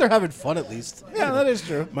seem like they're having fun at least. Yeah, that is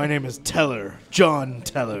true. My name is Teller. John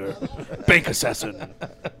Teller. Bank assassin. Never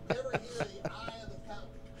hear the eye of the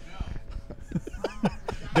fountain.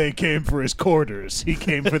 They came for his quarters. He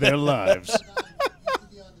came for their lives. Used to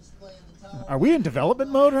be on display in the tower. Are we in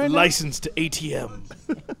development mode right now? License to ATM.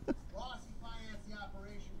 Ross financed the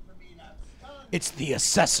operation for me. Now, It's the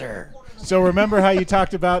assessor. So remember how you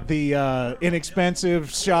talked about the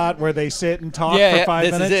inexpensive shot where they sit and talk for 5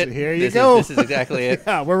 this minutes? is it. Here you This go. This is exactly it.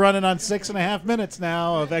 Yeah, we're running on 6.5 minutes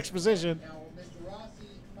now of exposition. Now, Mr. Rossi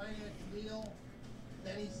financed the deal,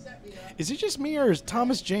 then he set me up. Is it just me, or is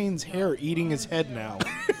Thomas Jane's hair eating his head now?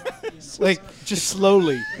 Like, just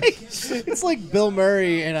slowly. It's like Bill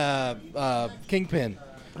Murray in a Kingpin.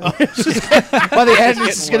 By the end,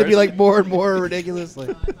 it's just going to be like more and more ridiculous.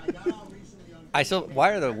 Like,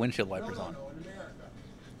 Why are the windshield wipers on?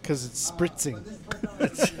 Because it's spritzing.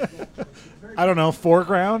 I don't know,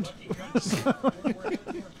 foreground?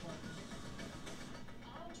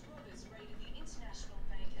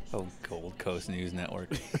 Oh, Gold Coast News Network.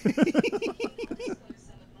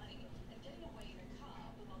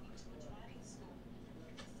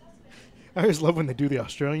 I always love when they do the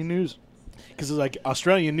Australian news. Because it's like,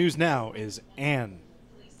 Australian news now is Anne.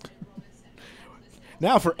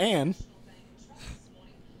 Now for Anne.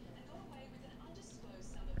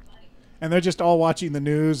 And they're just all watching the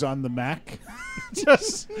news on the Mac.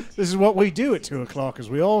 This is what we do at 2 o'clock, is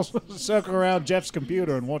we all circle around Jeff's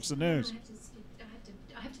computer and watch the news.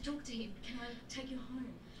 I have to talk to him. Can I take you home?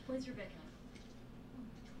 Where's Rebecca?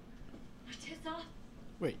 Tessa?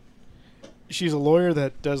 Wait. She's a lawyer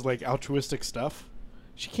that does, like, altruistic stuff?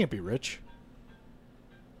 She can't be rich.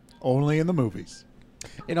 Only in the movies.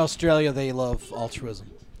 in Australia, they love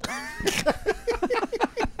altruism.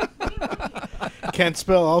 Can't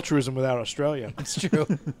spell altruism without Australia. It's true.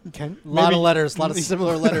 Can A lot of letters, a lot of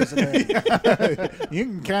similar letters in there. You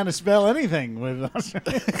can kind of spell anything with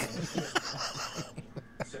Australia.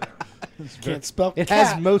 Can't spell. It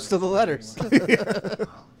cat. has most of the letters. It's fairly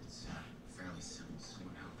simple.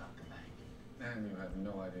 Someone helped out the bank. And you have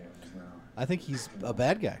no idea who's now. I think he's a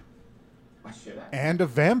bad guy. Why should I? And a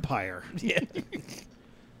vampire. Yeah.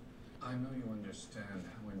 I know you understand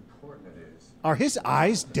how important it is. Are his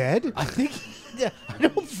eyes dead? I think. I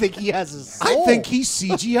don't think he has a soul. I think he's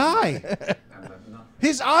CGI. And I've not.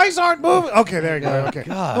 His eyes aren't moving. Okay, there you go. Okay.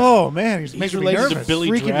 God. Oh man, he's He's making me related nervous. to Billy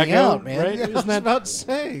Freaking me Drago, out, man. right? Yeah, I Isn't was that about to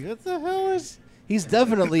say, what the hell is? He's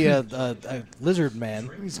definitely a lizard man.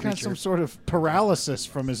 He's got some sort of paralysis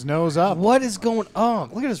from his nose up. What is going on?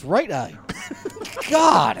 Look at his right eye.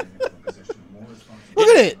 God. Look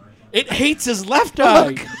at it. It hates his left Oh,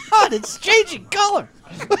 eye. God, it's changing color.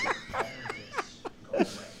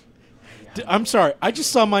 I'm sorry. I just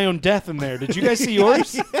saw my own death in there. Did you guys see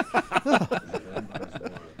yours?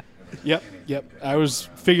 Yep. I was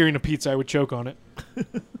figuring a pizza. I would choke on it.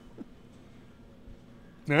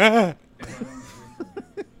 Ah.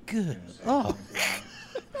 Good. Oh.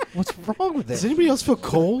 What's wrong with Does it? anybody else feel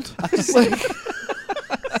cold? Just like,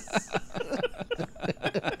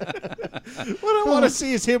 What I want to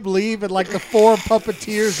see is him leave and like the 4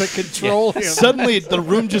 puppeteers that control him. suddenly the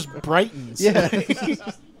room just brightens. Yeah.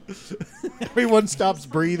 Everyone stops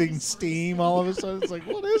breathing steam all of a sudden. It's like,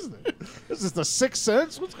 what is this? Is this the Sixth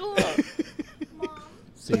Sense? What's going on?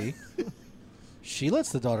 See? She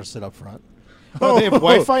lets the daughter sit up front. Oh, they have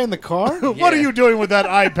Wi-Fi in the car? What are you doing with that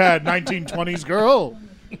iPad, 1920s girl?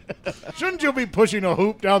 Shouldn't you be pushing a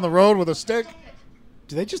hoop down the road with a stick?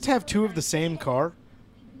 Do they just have 2 of the same car?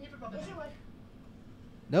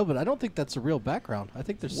 No, but I don't think that's a real background. I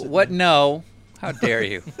think they're sitting What? No. How dare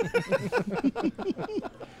you?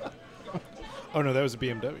 Oh, no, that was a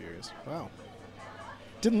BMW. Yes. Wow.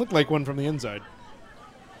 Didn't look like one from the inside.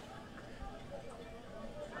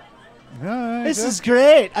 This is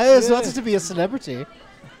great. I was wanted to be a celebrity.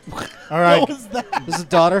 All right. What was that? This is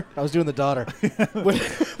daughter. I was doing the daughter.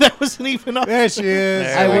 That wasn't even up. There she is.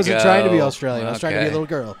 There I we wasn't trying to be go. Australian. I was trying to be a Okay. little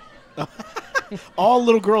girl. All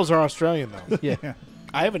little girls are Australian, though. Yeah.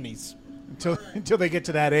 I have a niece. Until they get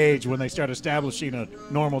to that age when they start establishing a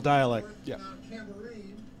normal dialect. Yeah.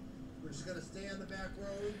 Camberine. We're just going to stay on the back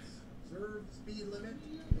roads, observe the speed limit.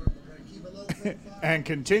 We're going to keep a low profile. And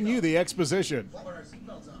continue the exposition. Put our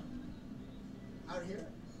seatbelts on. Out here?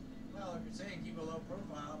 Well, if you're saying keep a low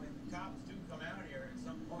profile, I mean, the cops do come out here at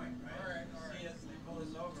some point, right? All right. See us, they pull us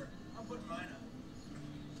over. I'll put mine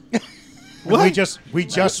up. What? We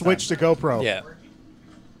just switched to GoPro. Yeah.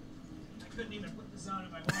 I couldn't even put this on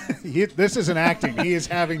if I wanted. This isn't acting. He is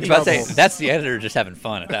having I was about trouble. to say, that's the editor just having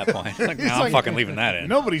fun at that point. Like, no, He's I'm like, fucking leaving that in.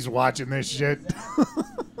 Nobody's watching this shit.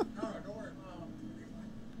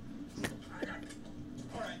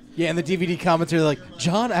 Yeah, and the DVD commentary, like,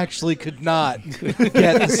 John actually could not get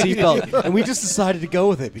the seatbelt. And we just decided to go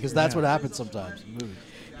with it because that's what happens sometimes in movies.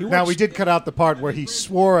 Now, we did cut out the part where he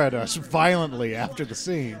swore at us violently after the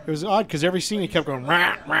scene. It was odd because every scene he kept going,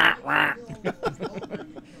 rah, rah, rah.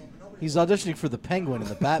 He's auditioning for the Penguin in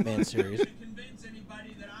the Batman series. Convince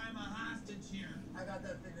anybody that I'm a hostage here. I got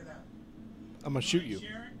that figured out. I'm going to shoot you.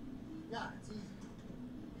 Sharon? Yeah,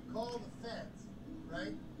 call the feds,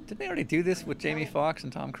 right? Did they already do this with Jamie Foxx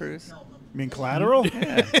and Tom Cruise? You mean Collateral?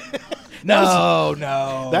 Yeah. No.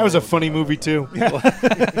 That was a funny movie too.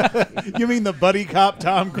 You mean the buddy cop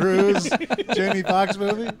Tom Cruise, Jamie Foxx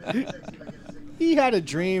movie? He had a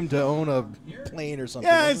dream to own a plane or something.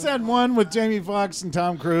 Yeah, it's that one with Jamie Foxx and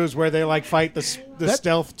Tom Cruise where they like fight the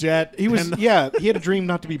stealth jet. He was he had a dream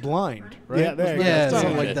not to be blind, right? Yeah, there you go. Yeah, Something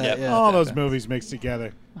something like that. Yep. Yeah. all those movies mixed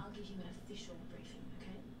together. I'll give you an official briefing,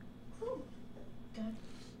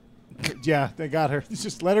 okay? Go. Yeah, they got her.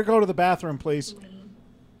 Just let her go to the bathroom, please.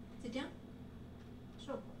 Sit down.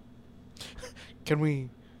 Sure. Can we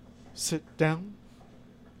sit down?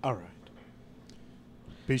 All right.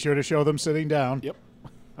 Be sure to show them sitting down. Yep.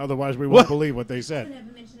 Otherwise, we won't believe what they I said. never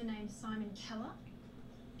mentioned the name Simon Keller.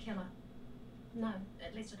 Keller. No,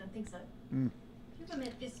 at least I don't think so. Mm. Have you ever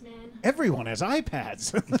met this man? Everyone has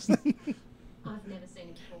iPads. I've never seen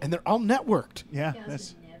him before. And they're all networked. Yeah, Your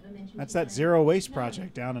that's husband never mentioned that's his that name. zero waste No.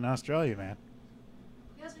 project down in Australia, man.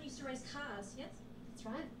 Your husband used to race cars, yes? That's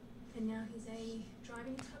right. And now he's a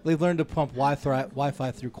driving instructor. They learned to pump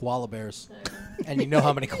Wi-Fi through koala bears. So, And you know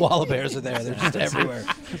how many koala bears are there. They're just everywhere.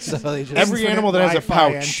 So they just... Every animal that has a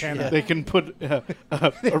Wi-Fi pouch, antenna. they can put a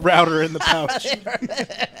router in the pouch. there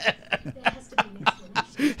has to be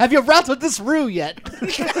next one. Have you routed this roo yet?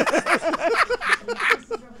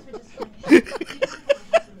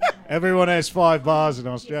 Everyone has 5 bars in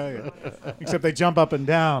Australia, except they jump up and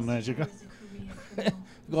down as you go.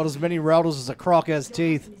 Got as many routers as a croc has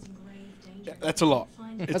teeth. That's a lot.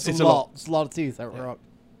 That's It's a a lot. lot. It's a lot of teeth. That rock.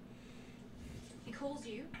 He calls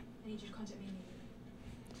you. I need you to contact me immediately.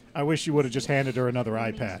 I wish you would have just handed her another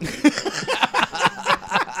iPad.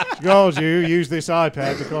 She goes, you use this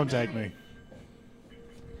iPad to contact me.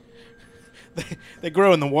 They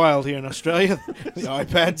grow in the wild here in Australia. The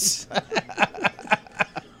iPads.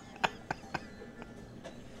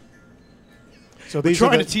 So We're these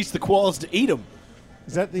trying are to teach the koalas to eat them.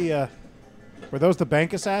 is that the were those the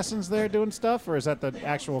bank assassins there doing stuff, or is that the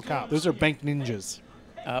actual cops? Those are bank ninjas.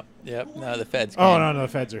 Oh, yep. No, the feds. Oh came. no, the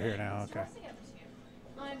feds are here now. Okay,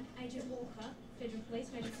 I'm Agent Walker, Federal Police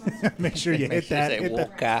Major Crime. make sure you Make hit sure that, you say hit that,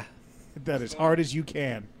 Walker. hit that as hard as you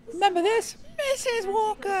can. Remember this, Mrs.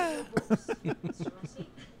 Walker?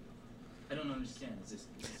 I don't understand. Is this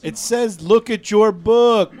It says, look at your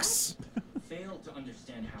books. fail to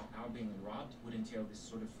understand how our being robbed would entail this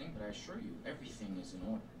sort of thing, but I assure you, everything is in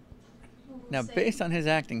order. Now, based on his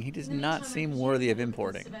acting, he does not seem worthy of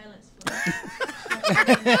importing.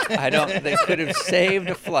 I don't. They could have saved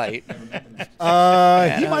a flight. He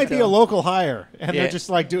might be a hotel. local hire, and Yeah. they're just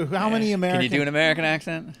like, how many American? Can you do an American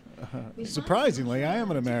accent? Surprisingly, I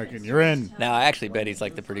am an American. You're in. No, I actually bet he's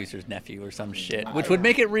like the producer's nephew or some shit, which would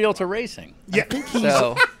make it real to racing. Yeah.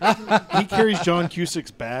 So, He carries John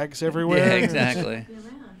Cusack's bags everywhere. yeah, exactly. Be around.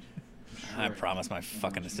 I promised my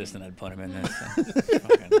fucking assistant I'd put him in this. So,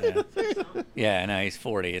 fucking, yeah, no, he's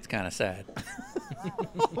 40. It's kind of sad.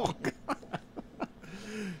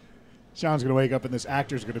 Sean's gonna wake up and this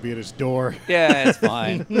actor's gonna be at his door. Yeah, it's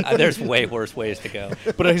fine. There's way worse ways to go.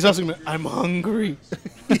 But he's also going to, I'm hungry.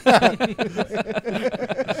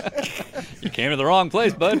 You came to the wrong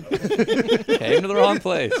place, bud. Came to the wrong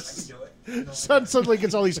place. Son suddenly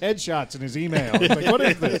gets all these headshots in his email. It's like, what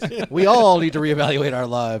is this? We all need to reevaluate our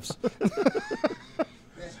lives. May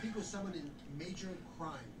I speak with someone in major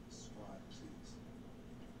crime squad, please?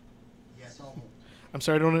 Yes, I'll hold. I'm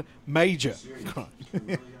sorry, I don't know. Major. You're really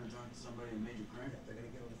gonna talk to somebody in major crime? They're gonna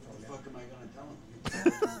get on the phone now. What the fuck am I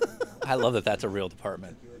gonna tell them? I love that that's a real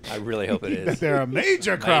department. I really hope it is. They're a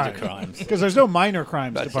major crime. crimes. Because there's no minor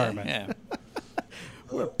crimes But, department. yeah.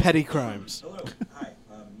 We're petty crimes. Hello. Hi.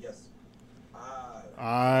 Yes.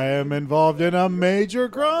 I am involved in a major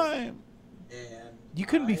crime. And You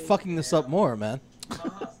couldn't be fucking this up more, man. I'm a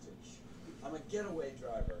hostage. I'm a getaway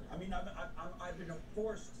driver. I mean, I've been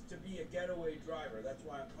forced to be a getaway driver. That's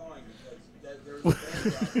why I'm calling, because there's a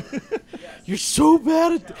van driver. Yes. You're so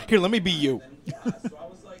bad at... Here, let me be you. And, yeah, so I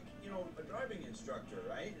was like, a driving instructor,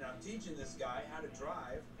 right? And I'm teaching this guy how to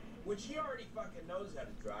drive, which he already fucking knows how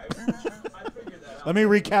to drive. I figured that out. Let me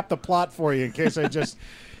recap the plot for you in case I just.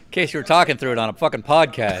 In case you were talking through it on a fucking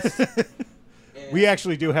podcast. We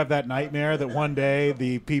actually do have that nightmare that one day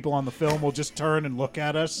the people on the film will just turn and look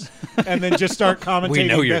at us and then just start commentating. We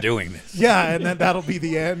know you're that- doing this. Yeah, and then that'll be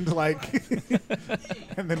the end. Like,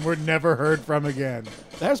 and then we're never heard from again.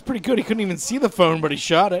 That was pretty good. He couldn't even see the phone, but he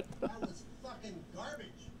shot it. That was fucking garbage.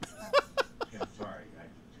 Yeah, I'm sorry. I'm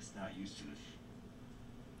just not used to this.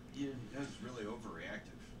 Yeah, that's really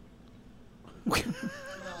overreactive. Well,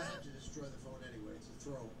 I had to destroy the phone anyway. It's a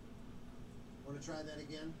throw. Want to try that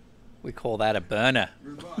again? We call that a burner.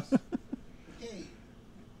 You're the boss. Okay.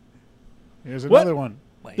 Here's What? another one.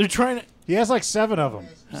 They're trying to. He has like 7 of them.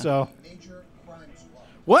 So Major crime squad.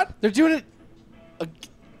 What? They're doing it.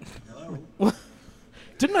 What?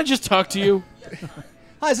 Didn't I just talk to you?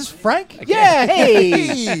 Hi, is this Frank? Yeah,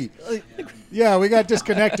 hey. yeah, we got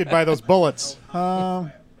disconnected by those bullets.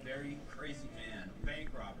 Very crazy man, a bank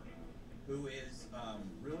robber, who is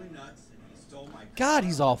really nuts, and he stole my God,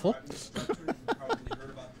 he's awful. Probably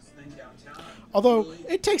heard about this thing downtown. Although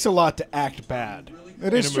it takes a lot to act bad.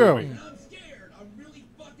 It in is a true. movie. I'm scared. I'm really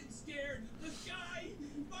fucking scared. This guy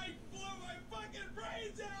might blow my fucking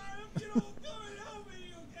brains out. You know, come and help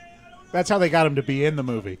me, okay? I don't know. That's how they got him to be in the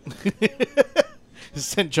movie.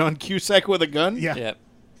 Sent John Cusack with a gun? Yeah. Yep.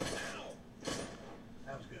 That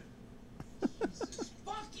was good. Jesus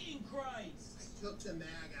fucking Christ. Took the mag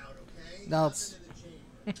out, okay? Now let's- Nothing in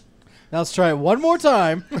the chamber. Now let's try it one more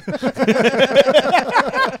time.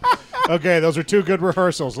 Okay, those are 2 good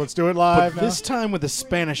rehearsals. Let's do it live now. This time with a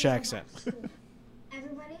Spanish accent.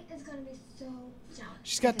 Everybody is going to be so shocked.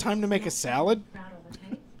 She's got time to make a salad?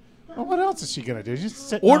 Well, what else is she going to do? Just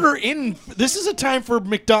sit Order in. This is a time for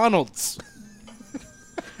McDonald's.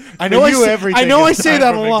 I For know you, I everything know I is say time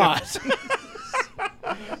that for a lot.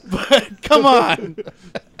 But come on.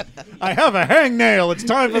 I have a hangnail. It's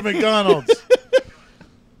time for McDonald's.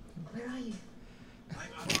 Where are you? I'm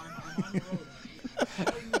on the road.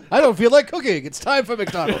 I don't feel like cooking. It's time for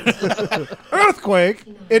McDonald's. Earthquake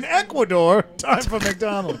in Ecuador. Time for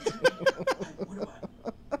McDonald's. What do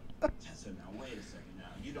I? Tessa, now wait a second.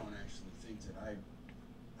 Now you don't actually think that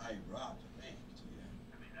I robbed a bank, do you?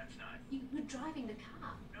 I mean, that's not. You were driving the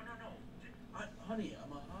car. No. Honey,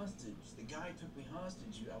 I'm a hostage. The guy took me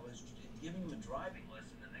hostage. I was giving him a driving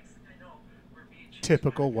lesson. The next thing I know, we're being chased.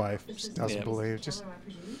 Typical wife. This is Doesn't Yeah. believe. Just Killer, I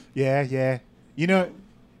presume? yeah. You know,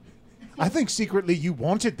 I think secretly you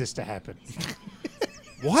wanted this to happen.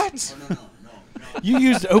 What? No. You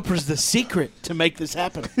used Oprah's The Secret to make this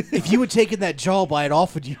happen. If you had taken that jaw bite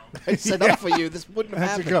off when you I set up for you, this wouldn't have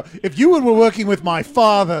Has to happened. go. If you were working with my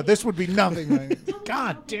father, this would be nothing.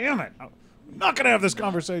 God damn it! I'm not gonna have this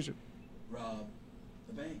conversation. Rob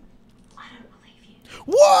the bank. I don't believe you.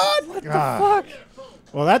 What? God.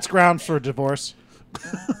 Well, that's grounds for divorce. Is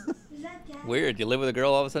that Dad? Weird. You live with a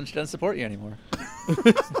girl, all of a sudden she doesn't support you anymore.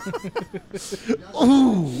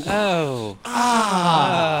 Ooh. Oh.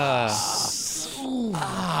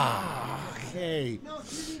 Okay.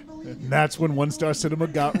 And that's when One Star Cinema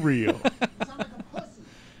got real.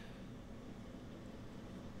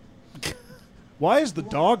 Why is the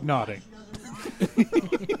dog nodding?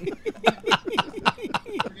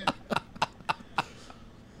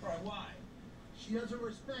 Why? She doesn't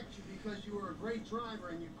respect you because you were a great driver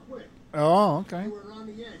and you quit. Oh, okay. You were on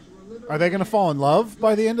the edge. You were living Are they going to fall in love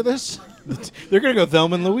by the end of this? They're going to go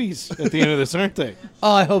Thelma and Louise at the end of this, aren't they?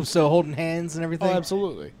 Oh, I hope so. Holding hands and Oh, everything.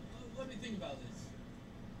 absolutely. Let me think about this.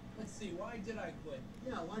 Let's see. Why did I quit?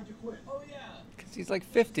 Yeah, why'd you quit? Oh yeah. Because he's like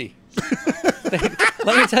 50.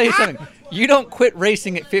 Let me tell you something. You don't quit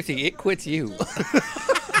racing at 50. It quits you.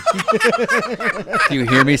 Do you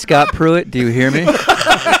hear me, Scott Pruitt? Do you hear me?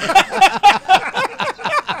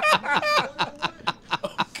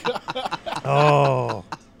 Oh.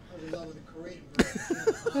 I was in love with a Korean girl.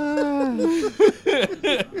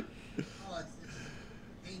 Oh, it's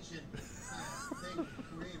ancient thing.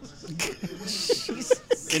 Korean.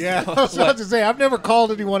 Yeah, I was about to say, I've never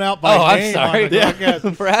called anyone out by Oh, I'm name sorry. on the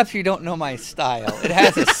podcast. Perhaps you don't know my style. It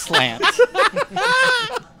has a slant.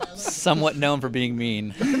 Somewhat known for being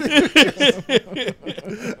mean. I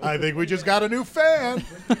think we just got a new fan.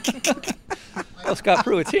 Oh, Scott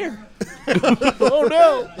Pruitt's here. Oh,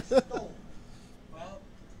 no. I stole. Well,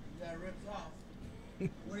 you got ripped off.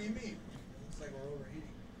 What do you mean? Looks like we're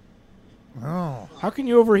overheating. Oh. How can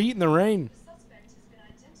you overheat in the rain?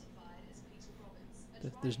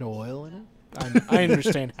 There's no oil in it? I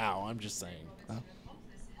understand how. I'm just saying.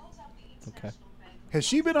 Okay. Has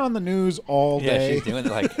she been on the news all Yeah, day? she's doing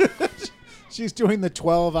like She's doing the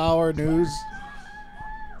 12-hour news.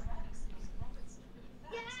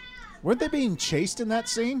 Weren't they being chased in that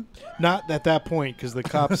scene? Not at that point, because the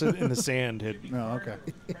cops in the sand had. No, okay.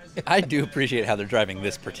 I do appreciate how they're driving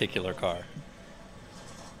this particular car.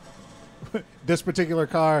 This particular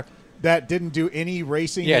car that didn't do any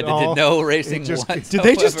racing Yeah, at they all. did no racing It just- whatsoever. Did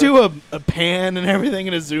they just do a pan and everything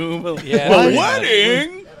in a zoom? Yeah. A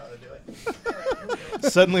wedding?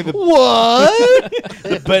 Suddenly the What?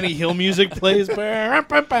 the Benny Hill music plays.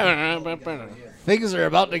 Things are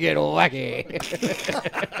about to get wacky.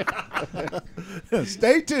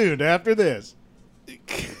 Stay tuned after this. Fucking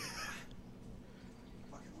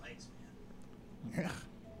legs, man.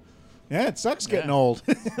 Yeah, it sucks getting Yeah. old.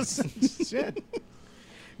 Shit.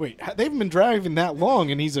 Wait, they haven't been driving that long,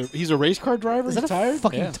 and he's a race car driver. Is he's that a tired.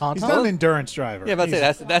 fucking Yeah. tauntaun? He's not an endurance driver. Yeah, but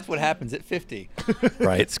that's what happens at 50.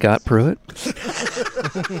 Right, Scott Pruitt? I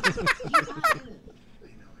know.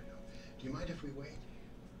 Do you mind if we wait?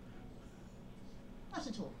 Not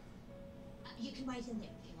at all. You can wait in there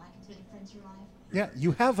if you like until your friends arrive. Yeah,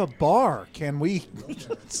 you have a bar. Can we?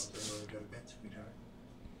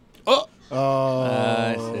 Oh,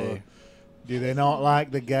 I see. Do they not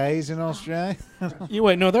like the gays in Australia? you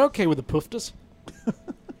wait. No, they're okay with the pooftas.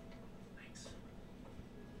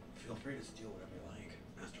 Feel free to steal whatever you like,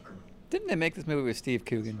 Master Criminal. Didn't they make this movie with Steve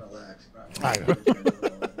Coogan? Relax. I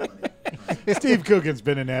know. Steve Coogan's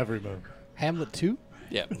been in every movie. Hamlet 2?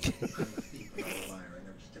 Yeah. I'm a thief, I'm a liar. I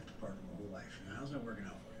never stepped apart in my whole life. Now, how's that working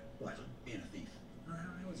out for you? What? Being a thief? I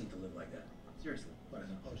wasn't to live like that. Seriously. What,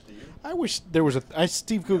 as opposed to you? I wish there was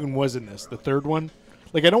Steve Coogan was in this, the third one.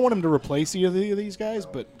 Like, I don't want him to replace either of these guys,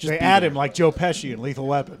 but just They be add there. him like Joe Pesci in Lethal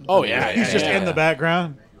Weapon. Oh, yeah, He's just yeah. in the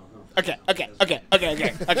background. Okay.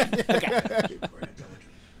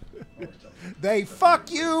 They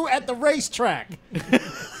fuck you at the racetrack.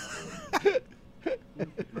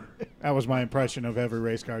 That was my impression of every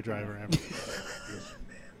race car driver ever. Listen,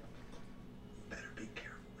 man. Better be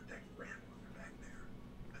careful with that grandmother back there.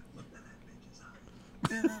 Look at that bitch's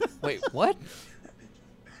eyes. Wait, what? That bitch is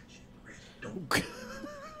batshit crazy. Don't.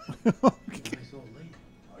 Nice old lady.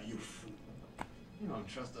 Are you fool? You don't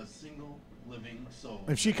trust a single living soul.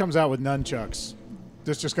 If she comes out with nunchucks,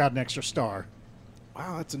 this just got an extra star.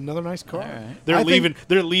 Wow, that's another nice car. All right.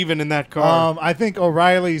 They're leaving in that car. I think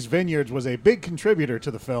O'Reilly's Vineyards was a big contributor to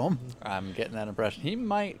the film. I'm getting that impression. He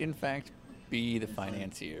might, in fact, be the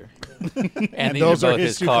financier. And these those are both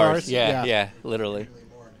his two cars. cars? Yeah, Yeah. literally.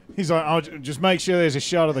 He's like, oh, just make sure there's a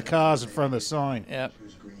shot of the cars in front of the sign. Yep.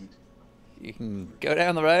 Who's greed? You can go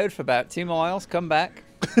down the road for about 2 miles, come back.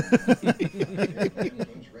 Name's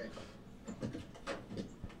Red.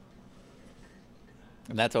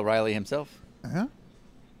 And that's O'Reilly himself. Uh-huh.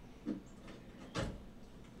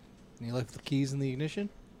 And you left the keys in the ignition?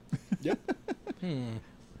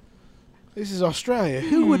 This is Australia.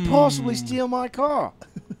 Who would possibly steal my car?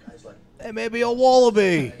 Guys like It may be a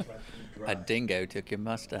wallaby. A dingo took your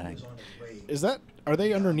Mustang. on his way. Is that? Are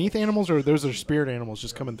they underneath animals, or those are spirit animals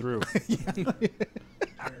just coming through? Apparently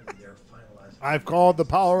they're finalizing I've called the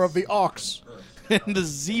power of the ox And the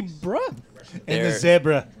zebra. and the There-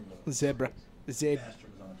 zebra. Zebra.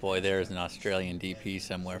 Boy, there is an Australian DP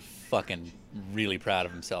somewhere fucking really proud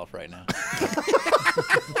of himself right now.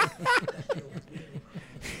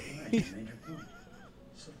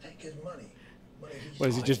 So take his money. Money he's What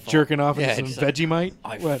is he just jerking off Yeah, into just some like, Vegemite?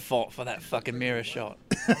 I What? fought for that fucking mirror shot.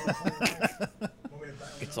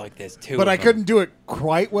 It's like there's two But of I them. couldn't do it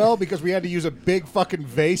quite well because we had to use a big fucking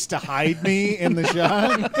vase to hide me in the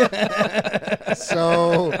shot.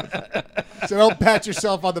 so don't pat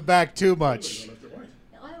yourself on the back too much.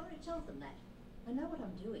 I already told them that. I know what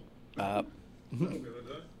I'm doing. Uh,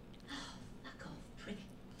 Fuck off, prick.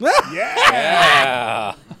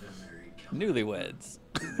 yeah. Newlyweds.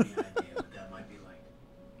 Any idea what that might be like?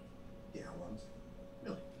 Yeah, once.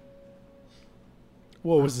 Really?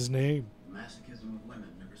 What was his name? Masochism of women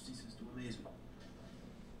never ceases to amaze me.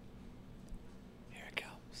 Here it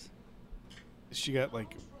comes. She got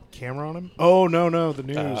like camera on him. Oh no, the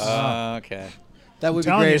news. Okay. That would be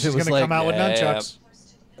Telling great you if it she's was gonna like come out with Yeah, nunchucks.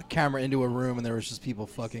 a camera into a room and there was just people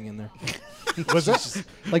fucking in there. Was it?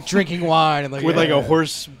 Like drinking wine and like With like a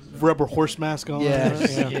rubber horse mask on. Yeah, yeah.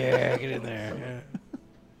 just- yeah, get in there. Yeah.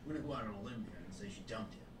 We're gonna go out on a limb here and say she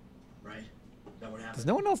dumped him, right? Is that what happened? Does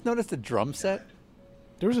no one else notice the drum set?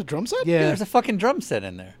 There was a drum set? Yeah. There's a fucking drum set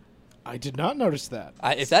in there. I did not notice that.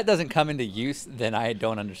 If that doesn't come into use, then I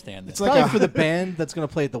don't understand this. It's like Probably a, for the band that's going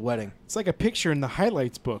to play at the wedding. it's like a picture in the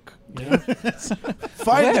highlights book. You know? Where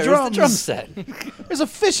Find the is drums. drum set? There's a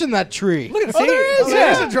fish in that tree. Look at it. Oh, there is. Oh,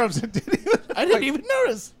 there's a drum set. I didn't even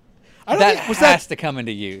notice. I don't That think, was has that. to come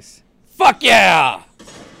into use. Fuck yeah!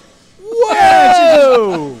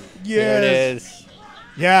 Whoa! There it is.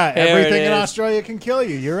 Yeah, There everything it in is. Australia can kill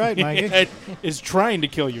you. You're right, Mikey. It is trying to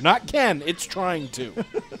kill you. Not can. It's trying to.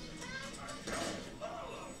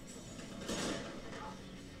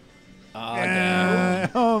 Oh, damn.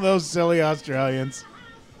 Oh, those silly Australians.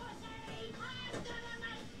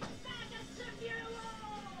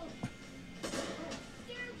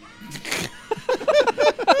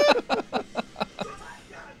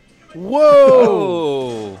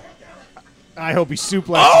 Whoa! I hope he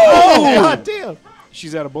suplexes. Oh! God damn.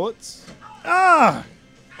 She's out of bullets. Ah!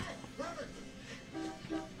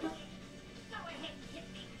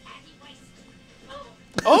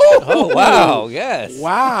 Oh, wow, yes.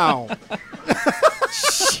 Wow.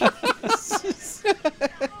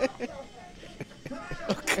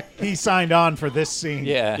 he signed on for this scene.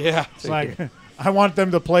 Yeah. Yeah. It's like, I want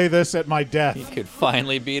them to play this at my death. He could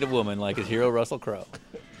finally beat a woman like his hero Russell Crowe.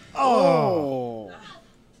 Oh.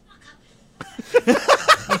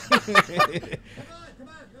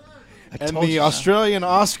 And the Australian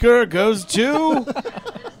Oscar goes to.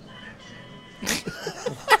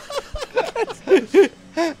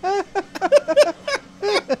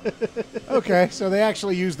 Okay, so they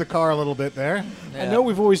actually used the car a little bit there. I know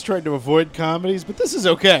we've always tried to avoid comedies, but this is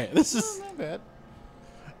okay. This is.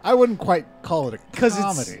 I wouldn't quite call it a Because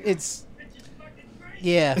comedy. it's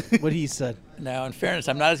yeah, what he said. Now, in fairness,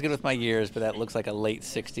 I'm not as good with my years, but that looks like a late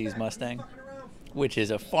 60s Mustang, which is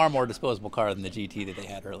a far more disposable car than the GT that they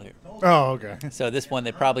had earlier. Oh, okay. So this one,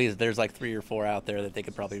 there's like 3 or 4 out there that they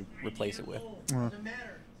could probably replace it with. Doesn't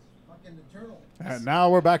matter. Fucking the turtle. And now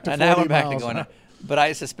we're back to 40 And now we're back to miles. going. But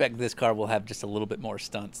I suspect this car will have just a little bit more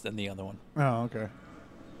stunts than the other one. Oh, okay.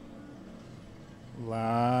 Like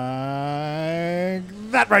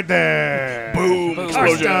that right there. Boom. Car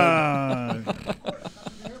Explosion. stunt.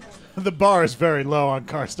 The bar is very low on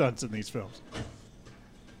car stunts in these films.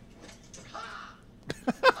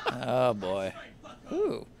 Oh boy.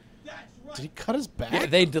 Ooh. Did he cut his back? Yeah,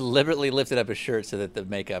 they deliberately lifted up his shirt so that the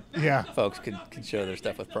makeup Yeah. folks could show their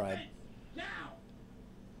stuff with pride. You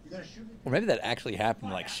gonna shoot me? Or maybe that actually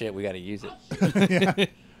happened. Like shit, we got to use it. Yeah.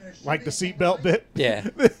 Like the seatbelt bit. Yeah.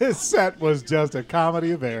 This set was just a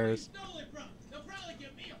comedy of errors. Stole it from. They'll probably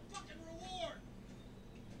give me a fucking reward.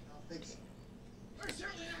 I don't think so. They're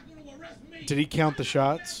certainly not going to arrest me. Did he count the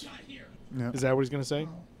shots? Not here. Yeah. Is that what he's going to say?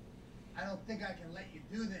 I don't think I can let you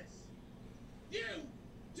do this. You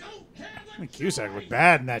don't have I a mean, Cusack was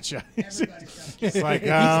bad in that shot. Everybody's got It's like,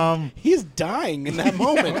 He's dying in that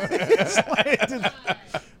moment.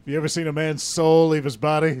 have you ever seen a man's soul leave his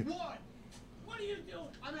body? What? What are you doing?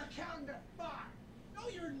 I'm not counting to 5. No,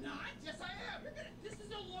 you're not. Yes, I am. You're gonna. This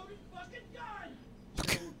is a loaded fucking gun.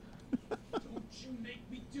 Don't you make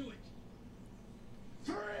me do it.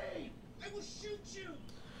 3. I will shoot you.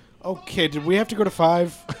 Okay, did we have to go to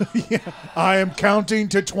 5? Yeah. I am counting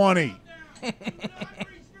to 20. Now, do not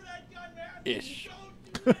reach for that gun, man. Ish.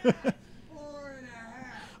 Don't do that. 4.5.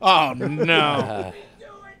 Oh, no. Do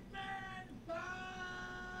it, man. 5.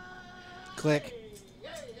 Click.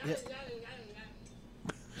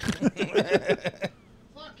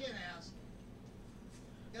 Fucking ass.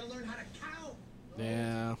 Gotta learn how to count.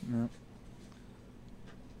 Yeah.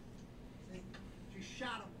 She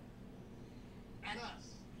shot him. At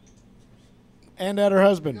us. And at her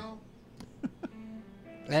husband. No.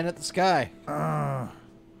 And at the sky.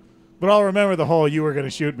 But I'll remember the whole "you were going to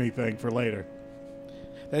shoot me" thing for later.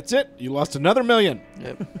 That's it. You lost another $1 million.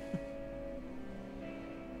 Yep.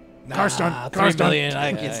 Car stunt. Nah, Car 3 stunt. million,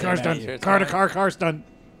 I can Yeah, see Car that. stunt. Sure it's Car to fine. car stunt.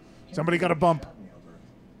 Somebody got a bump.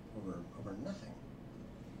 Over nothing.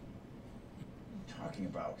 Talking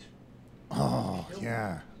about. Oh,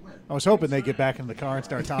 yeah. I was hoping they'd get back in the car and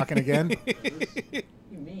start talking again. You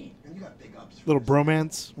mean? And you got big ups. for Little this.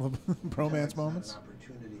 bromance. Bromance It's not moments. An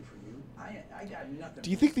opportunity for you. I got nothing.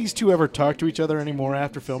 Do you think these two ever talk to each other anymore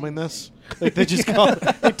after filming this? Like they just call,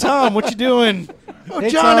 "Hey Tom, what you doing?" "Oh, Hey,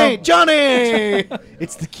 Johnny, Tom." Johnny."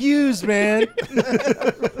 It's the cues, man. I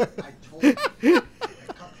told you. I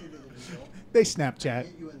cuffed you to the wheel. They Snapchat.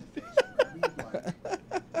 Hit you in the face wherever you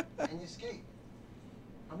want, and you escape.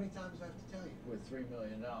 How many times do I have to tell you? With $3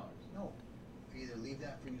 million. No. I either leave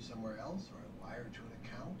that for you somewhere else or I wire it to an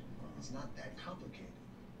account. It's not that complicated.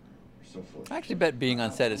 You're so full. I actually bet being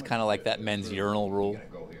on set is kind of like that men's urinal rule.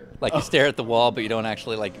 Go here. Like you stare at the wall, but you don't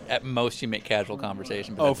actually like. At most, you make casual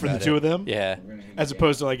conversation. But Oh, that's for the about two it. of them? Yeah. As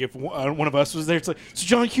opposed to like if one of us was there, it's like, "So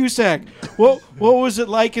John Cusack, what was it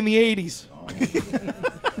like in the '80s?"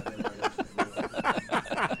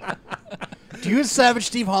 Do you and Savage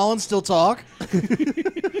Steve Holland still talk?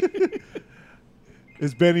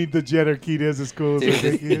 Is Benny the Jetter Keaton as cool as Dude, I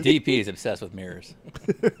think he the is? DP is obsessed with mirrors.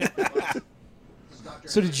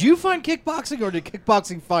 So did you find kickboxing or did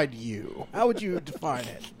kickboxing find you? How would you define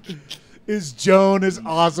it? Is Joan as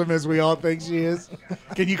awesome as we all think she is?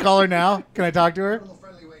 Can you call her now? Can I talk to A her? little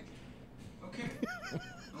friendly wink. Okay.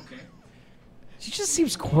 Okay. She just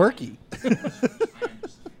seems quirky.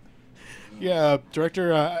 Yeah,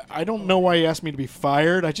 director. I don't know why he asked me to be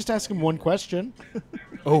fired. I just asked him one question,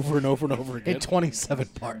 over and over and over again. In 27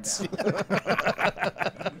 parts. What if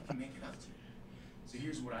you make it up to? So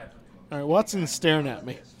here's what I've done. All right, Watson's staring at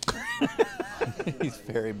me. He's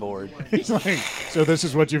very bored. He's like, so this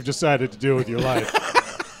is what you've decided to do with your life.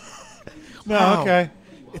 No, Wow. okay.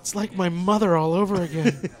 It's like my mother all over again.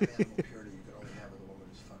 That animal purity you can only have with a woman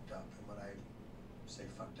who's fucked up. And when I say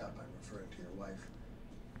fucked up, I'm referring to your wife.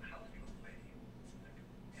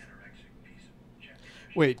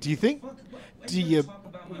 Wait, do you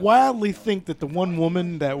wildly think that the one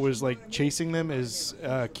woman that was like chasing them is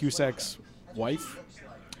Cusack's wife?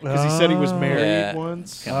 Because he said he was married Yeah.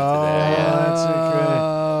 once. That's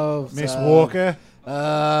Oh, Miss Walker.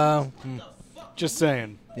 Just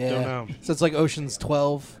saying. Yeah. Don't know. So it's like Ocean's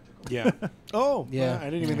 12. Yeah. Oh, Yeah. I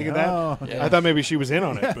didn't even think of that. Oh. Yeah. I thought maybe she was in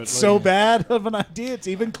on it. But So like, bad of an idea, it's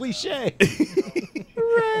even cliche.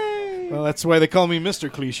 Hooray! well, that's why they call me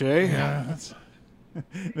Mr. Cliche.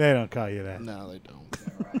 They don't call you that. No, they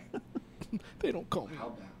don't. They don't call me.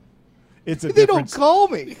 It's a They different. don't call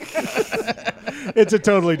me. It's a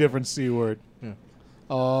totally different C word.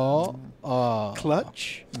 Oh,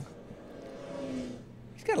 Clutch.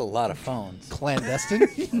 He's got a lot of phones. clandestine.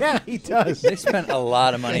 Yeah, he does. They spent a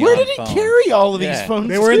lot of money Where on did he phones. carry all of these Yeah. phones?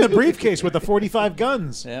 They were in the to? briefcase with the 45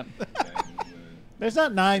 guns. Yep. There's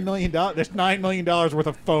not $9 million. There's $9 million worth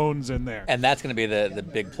of phones in there. And that's going to be the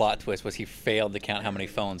big plot twist was he failed to count how many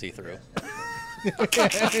phones he threw.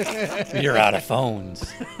 You're out of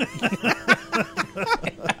phones.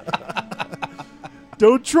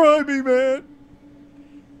 Don't try me, man.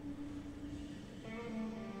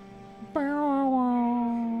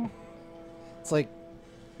 It's like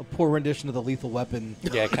a poor rendition of the Lethal Weapon.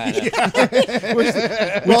 Yeah, kind of.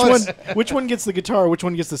 Which one gets the guitar? Which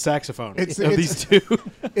one gets the saxophone? It's- of it's- these two.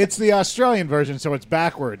 It's the Australian version, so it's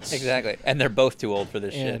backwards. Exactly. And they're both too old for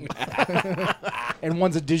this And, shit. and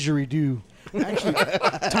one's a didgeridoo.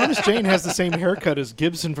 Thomas Jane has the same haircut as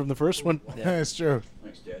Gibson from the first one. That's true.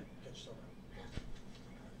 Thanks, Dad.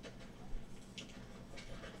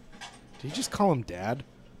 Did you just call him Dad?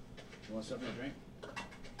 You want something to drink?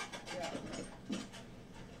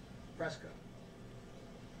 Fresca.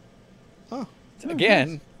 Oh.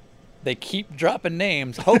 Again, they keep dropping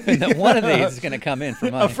names, hoping that one of these is going to come in for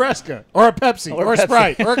A money. Fresca, or a Pepsi, or a Pepsi.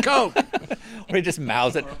 Sprite, or a Coke. Or he just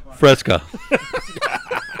mouths it. Fresca.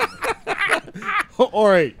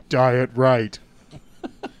 Or a Diet Right. Do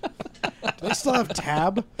they still have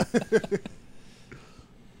Tab?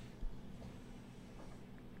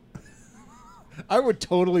 I would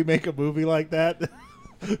totally make a movie like that.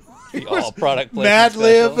 All product placement Mad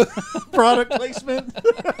Lib special. product placement.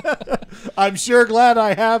 I'm sure glad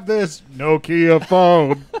I have this Nokia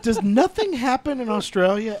phone. Does nothing happen in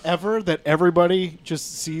Australia ever that everybody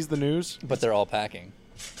just sees the news? But they're all packing.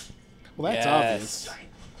 Well, that's Yes. obvious.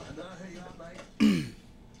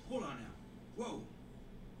 Hold on now. Whoa.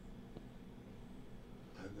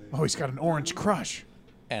 Oh, he's got an orange crush.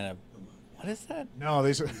 And a, what is that? No,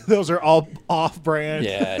 those are all off-brand.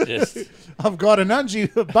 Yeah, just I've got an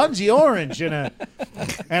bungee orange and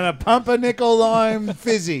a pumpernickel lime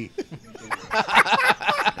fizzy.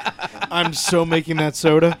 I'm so making that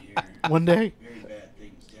soda one day. Very bad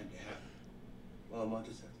things tend to happen. Well, I might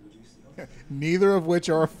just have to reduce the odds. Neither of which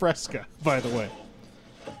are a Fresca, by the way.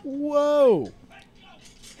 Whoa. Come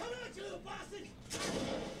on, you little bastards!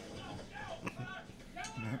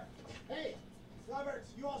 Hey, Roberts,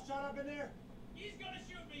 you all shot up in there? He's gonna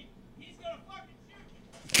shoot me! He's gonna fucking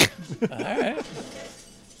shoot me! all right.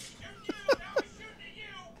 Shooting you! Now he's shooting at you!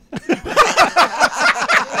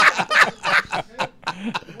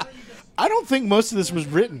 I don't think most of this was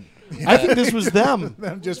written. I think this was them.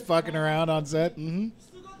 Them just fucking around on set. Still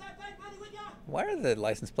got that bike money with ya? Why are the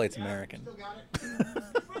license plates American? Still got it. Bring me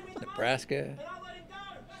the money, Nebraska. and I'll let him go!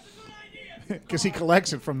 That's a good idea! Because he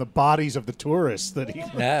collects it from the bodies of the tourists that he.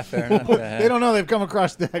 Yeah, fair enough. They don't know they've come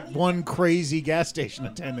across that one crazy gas station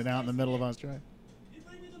attendant out in the middle of Australia. You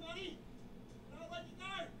bring me the money, and I'll let you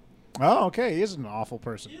go! Oh, okay. He is an awful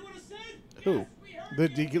person. You know what I said? Who? Yes, we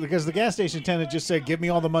heard Because the gas station attendant just said, "Give me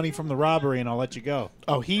all the money from the robbery, and I'll let you go."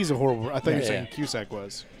 Oh, he's a horrible. I thought you were Yeah. saying Cusack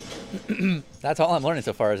was. That's all I'm learning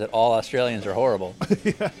so far is that all Australians are horrible.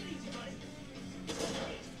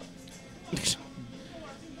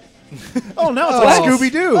 Oh, now it's like Scooby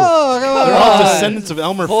Doo. Oh, come on. They're all descendants of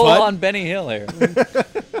Elmer Full Fudd. on Benny Hill here.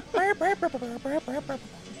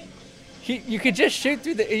 You could just shoot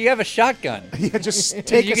through the. You have a shotgun. Yeah, just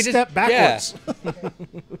take You a could step just- backwards.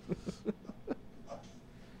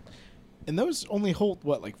 And those only hold,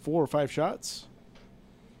 what, like 4 or 5 shots?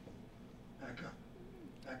 Back up.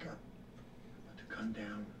 Back up. Let the gun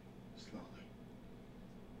down slowly.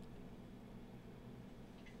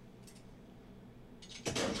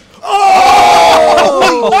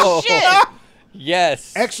 Oh shit!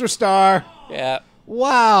 Yes. Extra star. Yeah.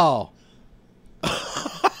 Wow.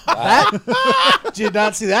 That did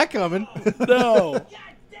not see that coming. No.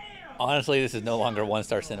 Honestly, this is no longer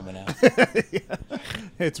 1-star cinema now.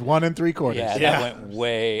 It's 1 3/4. Yeah, Yeah. that went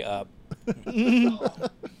way up.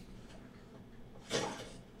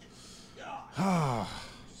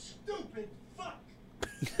 Stupid fuck!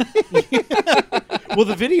 Well, Well,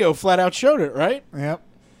 the video flat out showed it, right? Yep.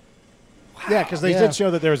 Yeah, because they Yeah. did show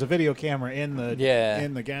that there was a video camera in the Yeah.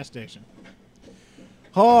 in the gas station.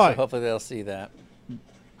 Hi. So hopefully they'll see that.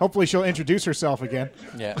 Hopefully she'll introduce herself again.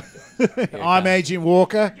 Yeah. I'm Agent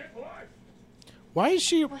Walker. Why is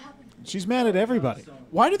she? She's mad at everybody.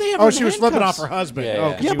 Why do they have? Oh, her she was handcuffs? flipping off her husband. Yeah, Oh,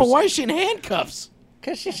 yeah. 'cause Yeah, she but was- why is she in handcuffs?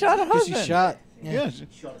 Because she shot her Because husband. she shot. Yeah. Shot at them.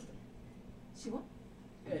 See what?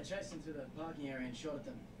 Yeah, chased them to the parking area and shot at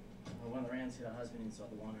them. Well, one of the rounds hit her husband inside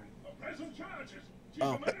the winery.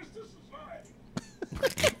 Oh.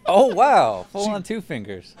 Oh, wow. Full on two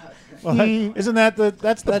fingers. Well, isn't that that's the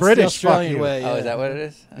That's the British fuck Australian you? way. Oh, is that what it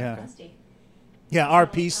is? Yeah. Rusty. Yeah, our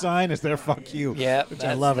peace sign is their fuck you. Yeah. Which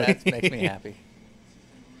I love it. That makes me happy.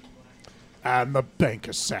 And the bank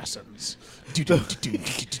assassins.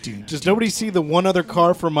 Does nobody see the one other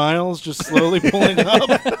car for miles just slowly pulling up?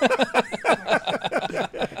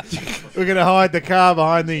 We're gonna hide the car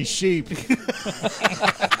behind these sheep.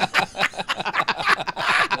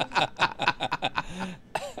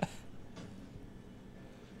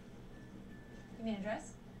 You mean a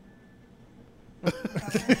dress?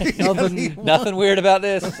 Nothing weird about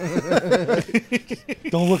this.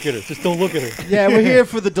 Don't look at her. Just don't look at her. Yeah, we're here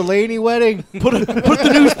for the Delaney wedding. Put the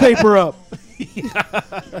newspaper up.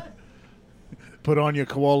 Put on your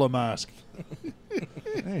koala mask.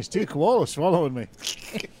 Hey, there's two koalas following me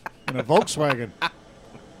in a Volkswagen.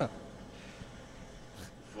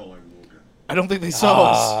 Follow Walker. I don't think they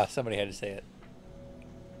saw us. Somebody had to say it.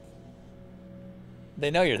 They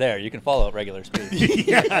know you're there. You can follow at regular speed.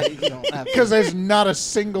 Yeah, You don't have to. because there's not a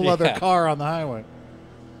single other Yeah. car on the highway.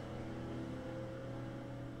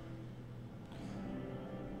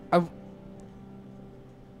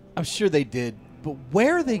 I'm sure they did, but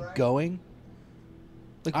where are they going?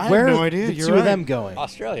 Like, I have where no are idea. the You're two of right. them going?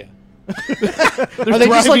 Australia. Are they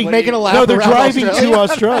just like making a lap? No, they're around driving Australia? to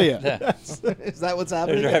Australia. Yeah. Is that what's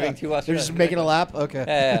happening? They're driving to They're Australia. just making a lap. Okay.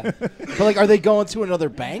 Yeah. But like, are they going to another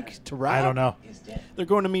bank to rob? I don't know. They're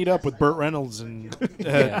going to meet up with Burt Reynolds and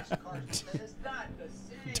Yeah.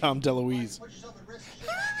 Tom DeLuise. Put yourself at risk.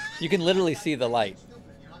 You can literally see the light. Stupid.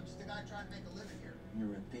 You know, I'm just a guy trying to make a living here.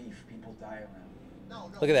 You're a thief. People die around.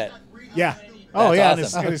 No, Look at that. Yeah. Oh That's yeah,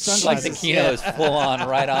 awesome. and his Like the sunglasses. Kino is full on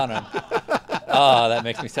right on him. Oh, that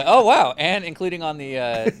makes me so. Oh wow, and including on the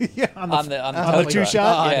Yeah, on the on the on the towing two truck.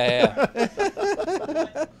 shot? Yeah, yeah.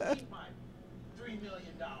 Keep my $3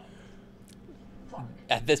 million.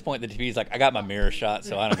 At this point, the TV's like, I got my mirror shot,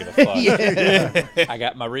 so I don't give a fuck. I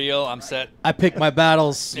got my reel. I'm set. I pick my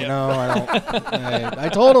battles. You Yep. know, I don't. I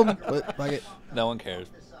told him, but fuck it. No one cares.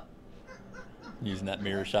 Using that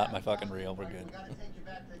mirror shot, in my fucking reel, we're good.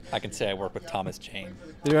 I can say I work with Thomas Jane.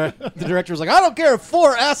 The director was like, I don't care if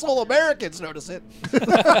 4 asshole Americans notice it.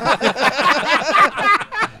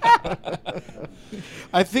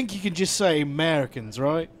 I think you can just say Americans,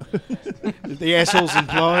 right? The assholes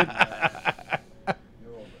implied. You're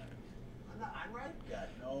all right. I'm right. Got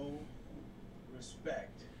no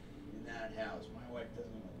respect in that house. My wife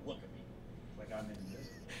doesn't even look at me like I'm in this.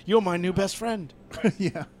 You're my new best friend.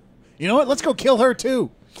 Yeah. You know what? Let's go kill her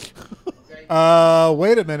too.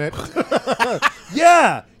 Wait a minute.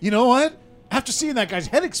 Yeah. You know what? After seeing that guy's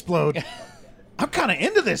head explode, I'm kind of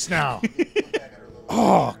into this now.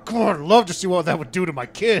 Oh, God, I'd love to see what that would do to my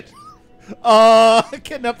kid.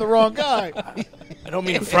 Kidnapped the wrong guy. I don't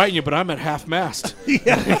mean to frighten you, but I'm at half mast.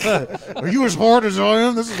 Yeah. Are you as hard as I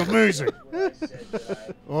am? This is amazing.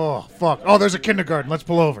 Oh, fuck. Oh, there's a kindergarten. Let's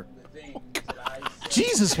pull over.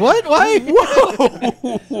 Jesus, what? Why?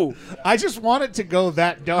 Whoa! I just want it to go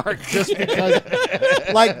that dark just because,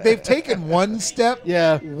 like, they've taken one step.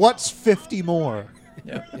 Yeah. What's 50 more?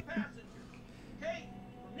 Yeah. Hey,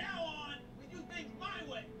 from now on, we do things my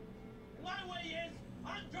way. My way is,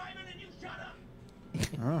 I'm driving and you shut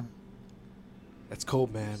up. That's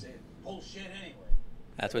cold, man. Bullshit anyway.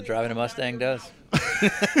 That's what driving a Mustang does.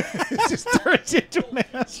 It just turns into an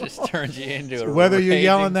asshole. Just turns you into a Whether you're raging-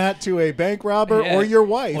 yelling that to a bank robber Yeah. or your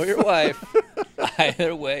wife. Or your wife.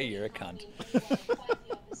 Either way, you're a cunt. Quite the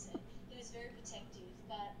opposite. He was very protective,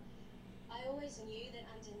 but I always knew that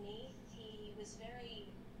underneath he was very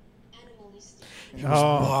animalistic.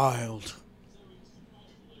 Oh, Wild.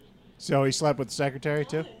 so he slept with the secretary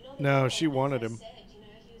too? No, she wanted him. As I said, you know,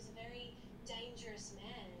 he was a very dangerous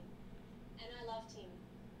man, and I loved him.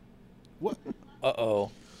 What? Uh-oh.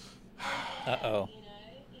 Uh-oh. You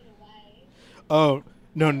know, in a way. Oh,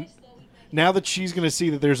 no. I just thought we'd make it Now that she's going to see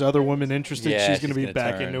that there's other women interested, Yeah, she's going to she's be gonna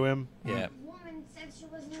back turn. into him. Yeah. woman said she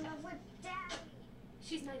wasn't in love with Daddy.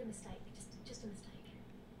 She's made a mistake. Just a mistake.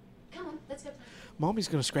 Come on, let's go play. Mommy's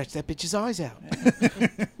going to scratch that bitch's eyes out.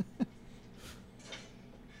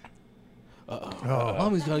 Uh-oh.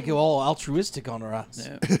 Mommy's gonna go all altruistic on her ass.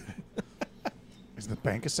 Yeah. Is the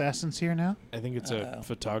bank assassins here now? I think it's a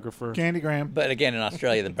photographer. Candy Graham. But again, in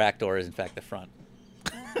Australia, the back door is in fact the front.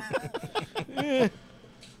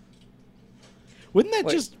 Wouldn't that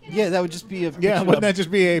Wait. just? Yeah, that would just be a Yeah, picture wouldn't of- that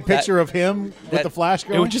just be a picture of him with that- the flash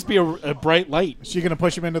going? It would just be a bright light. Is she going to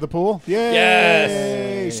push him into the pool? Yay!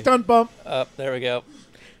 Yes. Stunt bump. There we go.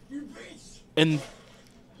 And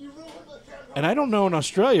I don't know in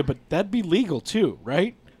Australia, but that'd be legal too,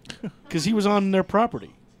 right? Because he was on their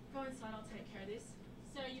property. Go inside, I'll take care of this.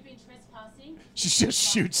 Sir, you've been trespassing. She just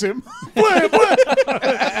shoots him.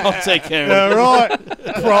 I'll take care of Yeah, it.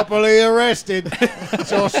 right. Properly arrested.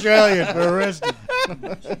 It's Australian for arrested.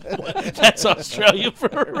 That's Australia for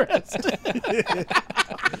arrest.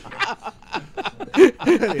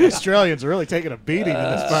 The Australians are really taking a beating in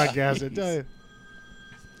this podcast, I tell you.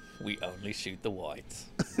 We only shoot the whites.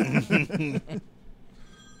 Peter?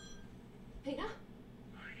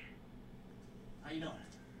 How you doing?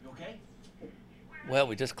 You okay? Well,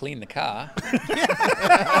 we just cleaned the car.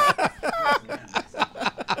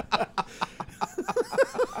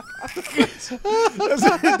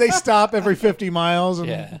 They stop every 50 miles. And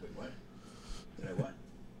Yeah.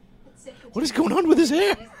 What is going on with his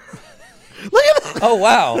hair? Look at that. Oh,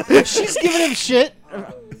 wow. She's giving him shit.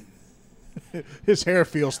 His hair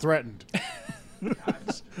feels threatened.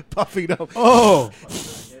 Puffing up. Oh, Dead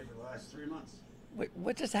for the last 3 months. Wait,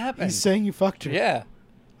 what just happened? he's saying you fucked her. Yeah.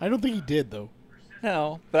 I don't think he did though.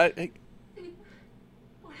 No, but I,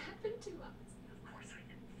 What happened to us?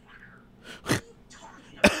 If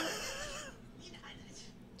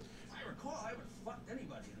I recall, I haven't fucked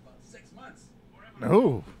anybody in about 6 months.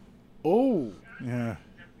 No. Oh, Yeah.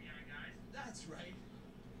 That's right.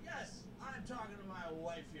 Yes, I'm talking to my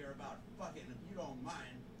wife here about fucking, if you don't mind.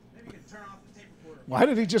 Maybe you can turn off the tape recorder. Why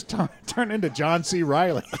did he just turn into John C.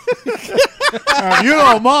 Reilly? If you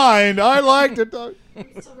don't mind, I like to talk.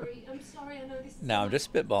 I'm sorry, I know this is no, I'm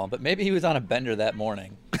just spitballing. But maybe he was on a bender that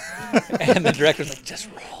morning. And the director's like, just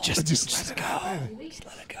roll. Just let it go. really. Just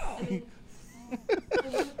let it go. I mean, I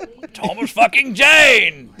want to believe Thomas fucking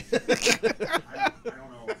Jane! I don't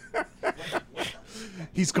know.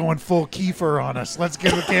 He's going full Kiefer on us. Let's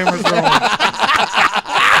get the cameras rolling.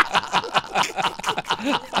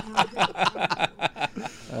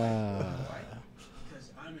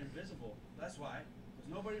 Because I'm invisible. That's why. Because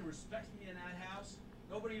nobody respects me in that house.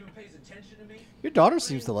 Nobody even pays attention to me. Your daughter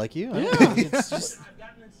seems to like you. Yeah. It's just, I've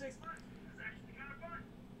gotten in 6 months. It's actually kind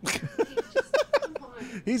of fun. come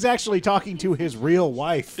on. He's actually talking to his real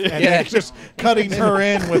wife and Yeah. then just cutting her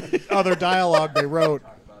in with other dialogue they wrote.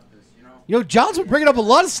 Talk about this, you know. you know, John's been bringing up a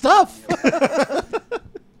lot of stuff. I gotta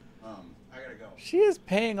go. She is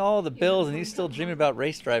paying all the bills, and he's still dreaming about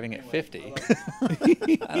race driving at 50.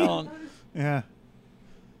 I don't. Yeah.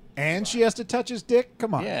 And she has to touch his dick?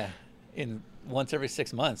 Come on. Yeah, in once every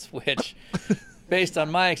 6 months, which, based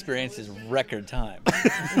on my experience, is record time.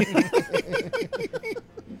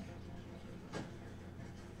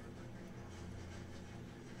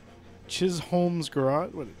 Chisholm's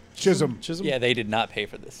garage. What? Chisholm. Chisholm. Yeah, they did not pay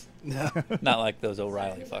for this. Not like those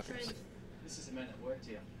O'Reilly fuckers. This is a man at work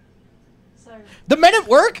to you. So, The men at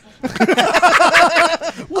work.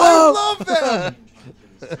 I love them.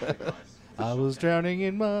 I was drowning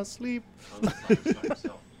in my sleep.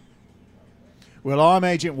 Well, I'm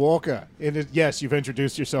Agent Walker. Yes, you've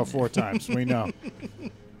introduced yourself 4 times. We know.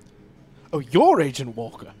 Oh, you're Agent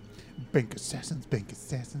Walker. Bank assassins, bank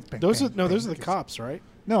assassins, bank. Those are bank, no, bank those are the assassins. cops, right?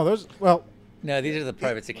 No, those. Well, No, these are the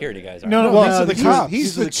private security guys. Aren't no, they? no. Well, these are the he's, cops. he's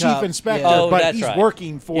These are the the chief cops. inspector, Yeah. Oh, but that's he's right.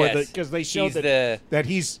 working for Yes. because they showed He's that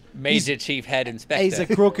he's Major Chief Head Inspector. He's a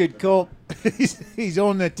crooked cop. he's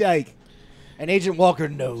on the take. And Agent Walker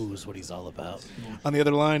knows what he's all about. On the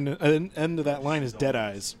other line, end of that line is Dead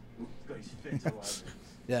Eyes.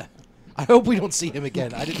 Yeah. I hope we don't see him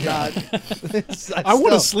again. I did not. I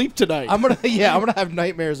want to sleep tonight. I'm gonna have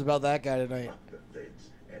nightmares about that guy tonight. The feds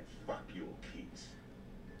and fuck your kids.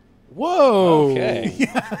 Whoa. Okay.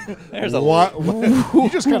 There's a What? You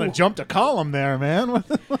just kind of jumped a column there, man.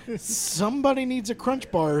 Somebody needs a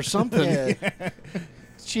crunch bar or something. Yeah.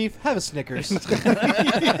 Chief, have a Snickers.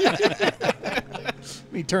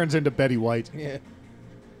 He turns into Betty White. Yeah.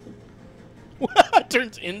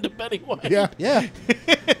 Turns into Betty White. Yeah. Yeah.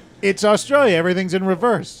 It's Australia. Everything's in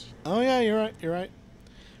reverse. Oh yeah, you're right. You're right.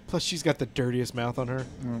 Plus, she's got the dirtiest mouth on her.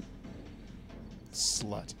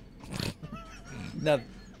 Slut. Now,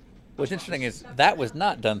 what's interesting is that was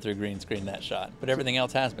not done through green screen, that shot, but everything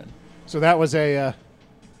else has been. So that was a.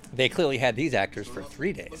 They clearly had these actors for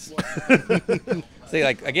 3 days. See,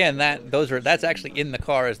 like again, that's actually in the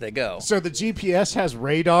car as they go. So the GPS has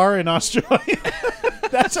radar in Australia.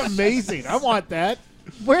 That's amazing. I want that.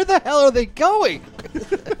 Where the hell are they going?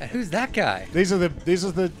 Who's that guy? These are the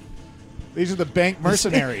bank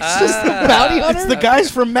mercenaries. Just the bounty hunter? It's the guys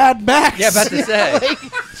from Mad Max. Yeah, about to say. Like,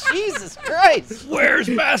 Jesus Christ. Where's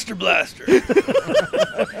Master Blaster? It's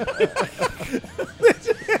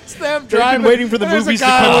them They've driving. been waiting for the There's a movies to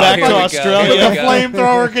guy come with back a to Here we go. Australia. Here the we go.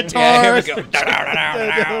 flamethrower guitar. Yeah, here we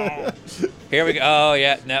go. Here we go. Oh,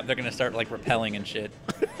 yeah. Nope, they're going to start, like, rappelling and shit.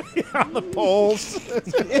 On the poles.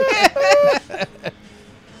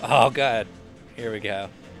 Oh, God. Here we go.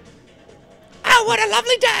 Oh, what a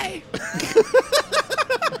lovely day!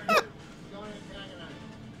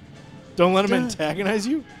 Don't let them antagonize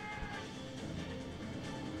you.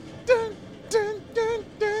 Dun, dun, dun,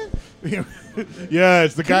 dun. Yeah,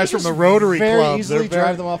 it's the guys from the Rotary very Club. easily They're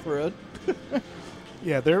drive them off the road.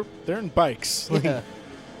 Yeah, they're in bikes. Yeah.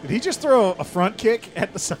 Did he just throw a front kick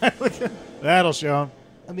at the side? That'll show him.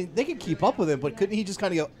 I mean, they could keep up with him, but couldn't he just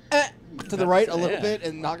kind of go to the right a little bit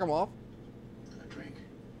and knock him off?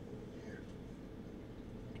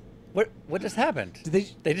 What just happened? Did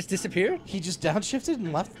They just disappeared? he just downshifted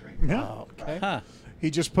and left? Yeah. Oh, okay. Huh. He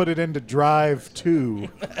just put it into drive 2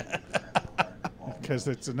 because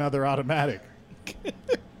it's another automatic.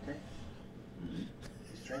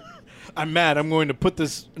 I'm mad. I'm going to put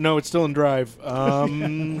this. No, it's still in drive.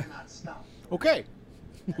 Okay.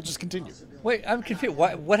 We'll just continue. Wait, I'm confused.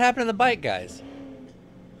 What happened to the bike guys?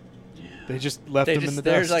 They just left They them in just, the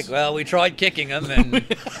they're dust. like, well, we tried kicking them, and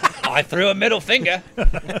I threw a middle finger.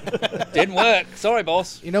 Didn't work. Sorry,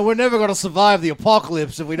 boss. You know, we're never going to survive the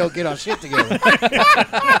apocalypse if we don't get our shit together.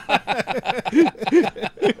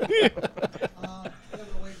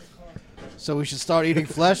 So we should start eating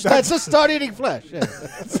flesh? Let's just start eating flesh. Yeah.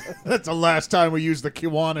 That's the last time we used the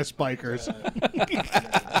Kiwanis bikers.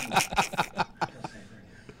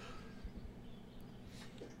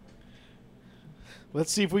 Let's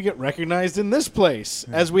see if we get recognized in this place,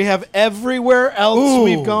 as we have everywhere else Ooh.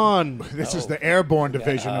 we've gone. This is the airborne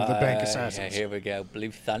division of the Bank Yeah, Assassins. here we go. Blue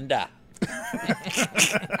Thunder.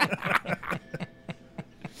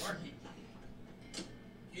 Marky.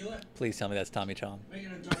 Hila, Please tell me that's Tommy Chong. make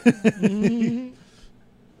it a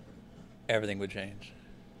Everything would change.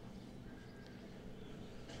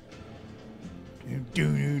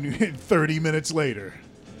 30 minutes later.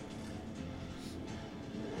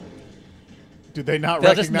 Did they not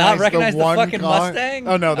They'll recognize, just not recognize the the one fucking car? Mustang?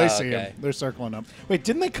 Oh, no, they Oh, see okay. him. They're circling up. Wait,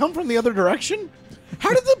 didn't they come from the other direction?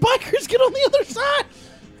 How did the bikers get on the other side?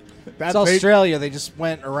 It's Australia. They just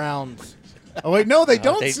went around. Oh, wait, no, they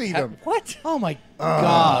don't They see ha- them. What? Oh, my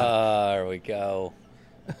God. There we go.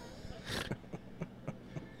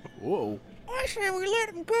 Whoa. I say we let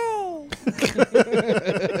him go.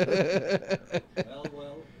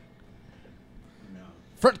 well. No.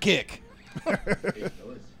 Front kick. Hey,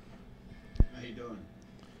 fellas. How you doing?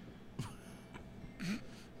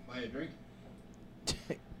 Buy a drink?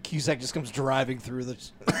 Cusack just comes driving through the.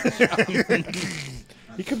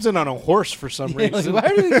 He comes in on a horse for some Like, reason. why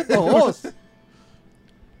did he get the horse?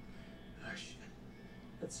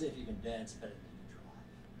 Let's see if you can dance better than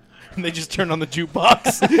And they just turn on the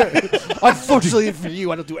jukebox. Unfortunately for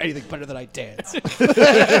you, I don't do anything better than I dance.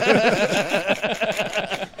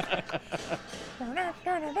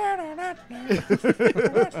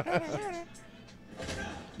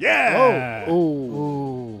 Yeah.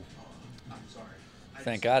 Oh. Ooh.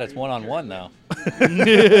 Thank God it's one-on-one, though.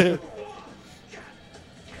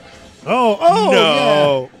 Oh,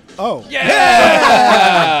 No. Oh.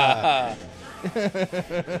 Yeah!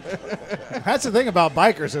 That's the thing about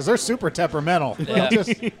bikers is they're super temperamental. Yeah.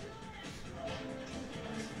 Just-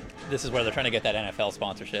 This is where they're trying to get that NFL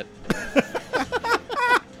sponsorship.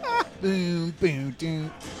 boom, boom,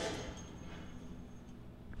 boom.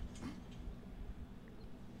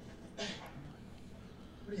 What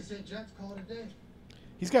do you say, gents? Call it a day.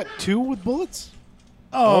 He's got 2 with bullets?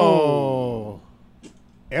 Oh.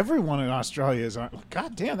 Everyone in Australia is on.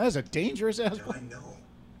 God damn, that's a dangerous ass. Now, I know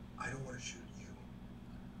I don't want to shoot you.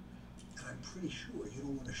 And I'm pretty sure you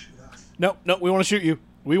don't want to shoot us. No, we want to shoot you.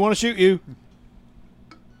 We want to shoot you.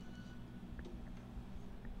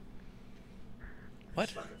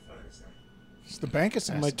 What? It's the Bank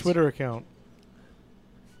Assassins. My Twitter account.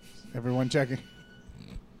 Everyone checking.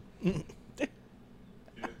 Is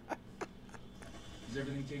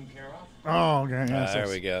everything taken care of? Oh, okay. Yes, There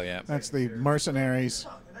we go, yeah. That's the mercenaries.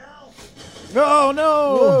 No,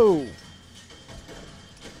 no. Whoa.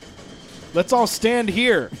 Let's all stand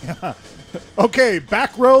here. Okay,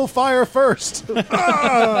 back row, fire first.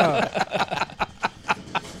 Ah!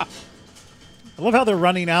 I love how they're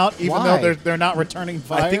running out, even Why? though they're not returning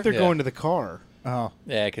fire. I think they're Yeah. going to the car. Oh,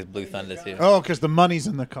 Yeah, because Blue Thunder's here. oh, because the money's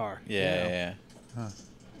in the car. Yeah, yeah.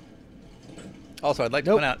 Also, I'd like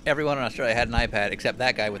to point out everyone in Australia had an iPad except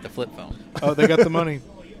that guy with the flip phone. Oh, they got the money.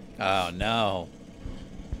 Oh, no.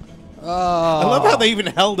 I love how they even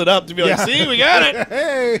held it up to be like, see, we got it.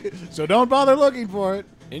 Hey, so don't bother looking for it.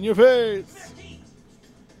 In your face.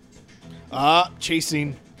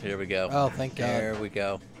 Chasing. Here we go. Oh, thank God. There we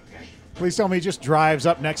go. Please tell me he just drives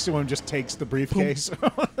up next to him and just takes the briefcase.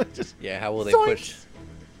 Yeah, how will they Zoink. push?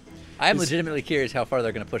 I'm legitimately curious how far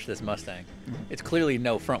they're going to push this Mustang. It's clearly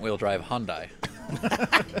no front-wheel drive Hyundai.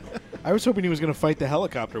 I was hoping he was going to fight the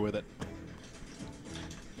helicopter with it.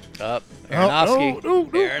 Up. Aronofsky. no.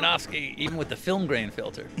 Aronofsky, even with the film grain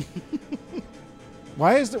filter.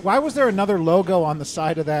 Why was there another logo on the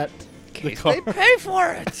side of that? They pay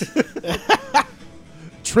for it.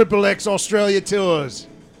 Triple X Australia Tours.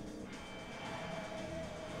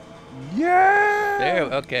 Yeah. There,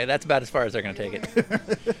 okay, that's about as far as they're going to take it.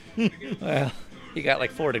 Well, you got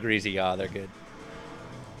like 4 degrees of yaw. They're good.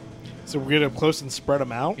 So we're going to up close and spread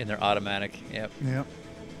them out? And they're automatic. Yep. Yep.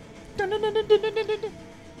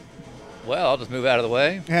 Well, I'll just move out of the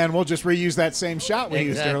way. And we'll just reuse that same shot we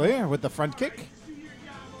used Exactly. earlier with the front kick.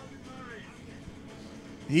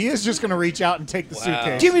 He is just going to reach out and take the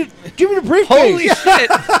suitcase. Give me the briefcase. Holy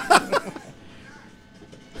shit.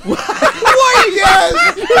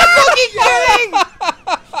 Yes!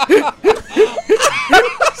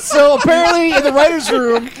 So apparently in the writer's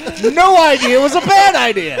room, no idea was a bad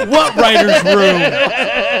idea. What writer's room?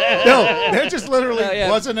 No, that just literally yeah.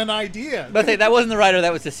 wasn't an idea. But that wasn't the writer,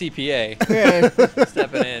 that was the CPA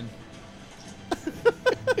stepping in.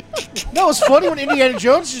 No, it's funny when Indiana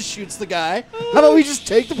Jones just shoots the guy. How about we just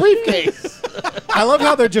take the briefcase? I love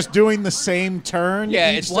how they're just doing the same turn.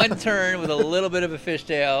 Yeah, each it's one turn with a little bit of a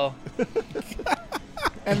fishtail.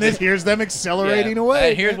 and then here's them accelerating Yeah. away.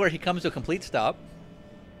 And here's where he comes to a complete stop.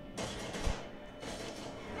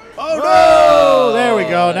 Oh, no! There we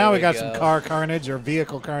go. there Now we we got go. some car carnage or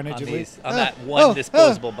vehicle carnage On, at least. on that one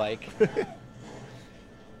disposable bike.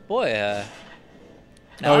 Boy, now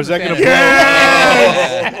Oh, I'm is a that fan going to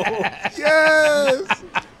of- Yes!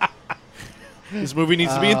 This movie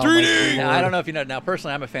needs to be in Oh, 3D. Now, I don't know if you know. Now,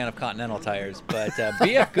 personally, I'm a fan of Continental tires, but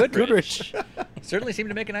BF Goodrich certainly seemed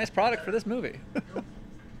to make a nice product for this movie.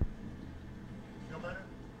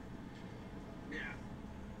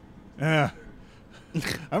 Yeah.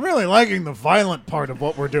 I'm really liking the violent part of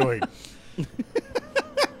what we're doing.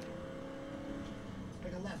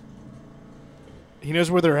 He knows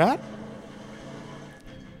where they're at?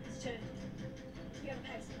 It's true. You gotta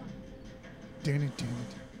pack some. Damn it.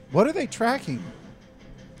 What are they tracking?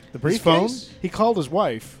 The His phone? briefcase? He called his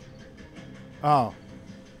wife, Oh.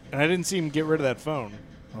 and I didn't see him get rid of that phone.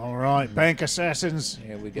 All right, bank assassins.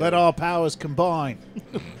 Here we go. Let all powers combine.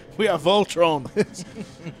 We have Voltron.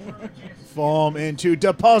 Form into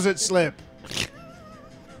deposit slip.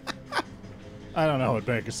 I don't know what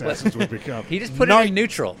bank assassins would become. He just put it in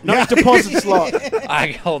neutral. Night deposit slot.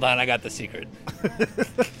 Hold on, I got the secret.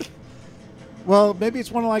 Well, maybe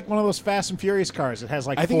it's one of those Fast and Furious cars. It has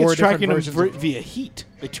like I think 4 it's different tracking him versions. of- via heat.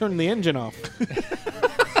 They turn the engine off.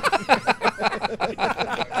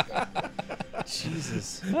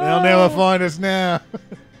 Jesus. They'll never find us now.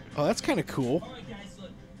 Oh, that's kind of cool. All right, guys,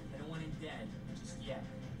 look. I don't want him dead just yet.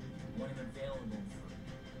 I want him available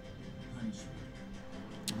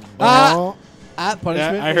for punishment. Punishment.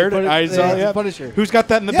 Yeah, I heard it. I saw it. Punisher. Who's got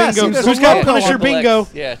that in the Yes, bingo? there's Who's a got logo Punisher on Triple bingo?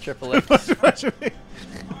 X. Yeah, Triple X.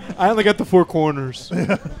 I only got the 4 corners.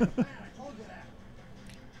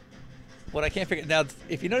 What I can't figure now,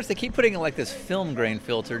 if you notice, they keep putting like this film grain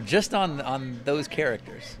filter just on those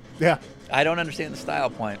characters. Yeah. I don't understand the style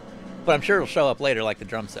point, but I'm sure it'll show up later, like the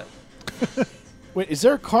drum set. Wait, is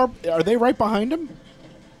there a car? Are they right behind him?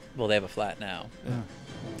 Well, they have a flat now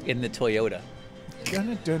in the Toyota.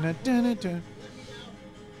 Dun, dun, dun, dun.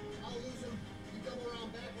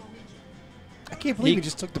 I can't believe he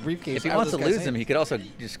just took the briefcase. If he out of wants to this guy's lose them, hand. he could also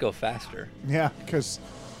just go faster. Yeah, because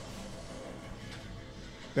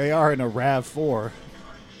they are in a RAV4.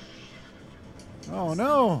 Oh,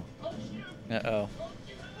 no. Uh-oh.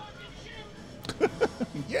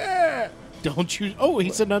 Yeah. Don't shoot. Oh, he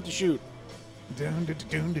said not to shoot. Dun, dun,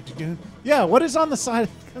 dun, dun, dun. Yeah, what is on the side?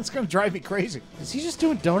 That's going to drive me crazy. Is he just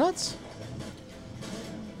doing donuts?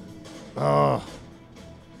 Oh.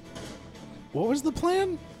 What was the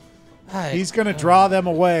plan? He's going to draw them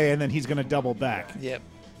away, and then he's going to double back. Yep.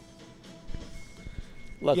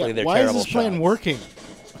 Luckily, Yeah, they're why is terrible this plan shots. working?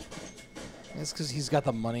 It's because he's got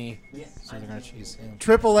the money, so they're gonna choose him.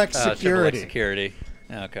 Triple X Triple security. X security.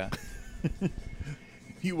 Okay.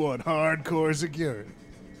 You want hardcore security.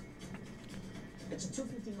 It's a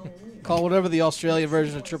 250 no wheel. Call whatever the Australian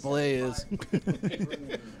version of AAA is.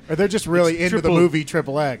 Or they're just really It's into the movie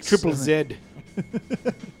Triple X. Triple Z.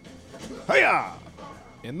 Hiya!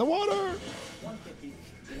 In the water. 150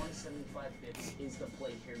 to 175 bits is the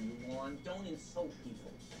play here, you moron. Don't insult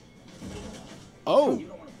people. Oh. You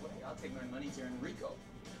don't want to play? I'll take my money to Enrico.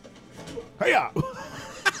 Hiya!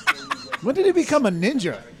 When did he become a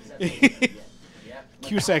ninja?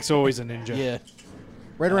 Cusack's always a ninja. Yeah.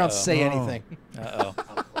 Right around say anything. Uh-oh.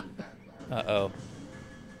 Uh-oh.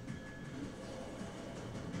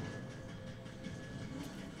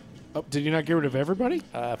 Oh, did you not get rid of everybody?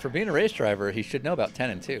 For being a race driver, he should know about 10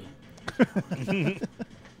 and 2.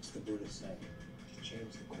 It's the Buddha saying, to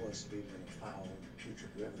change the course of even a foul and putrid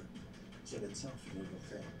river is in itself a legal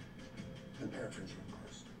thing. I'm paraphrasing, of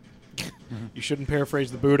course. You shouldn't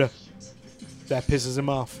paraphrase the Buddha. That pisses him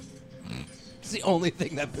off. It's the only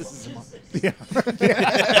thing that pisses him off.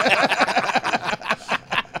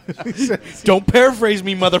 Don't paraphrase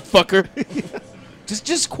me, motherfucker.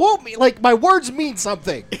 Just quote me. Like, my words mean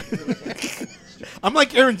something. I'm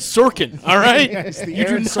like Aaron Sorkin, all right? Yeah, it's the You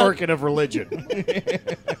do Aaron not- Sorkin of religion.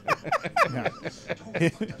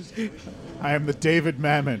 I am the David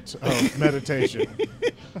Mamet of meditation.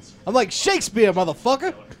 I'm like Shakespeare,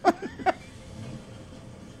 motherfucker.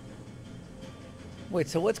 Wait,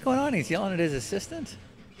 so what's going on? He's yelling at his assistant?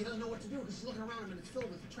 He doesn't know what to do because he's looking around him and it's filled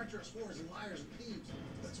with treacherous whores and liars and thieves.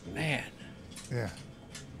 Man. Yeah.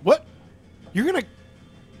 What? You're going to...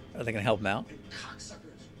 Are they going to help him out? Cocksuckers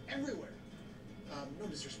everywhere. No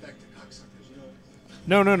disrespect to cocksuckers, you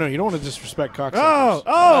know. No. You don't want to disrespect cocksuckers.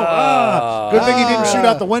 Good thing he didn't shoot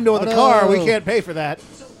out the window of the car. We can't pay for that.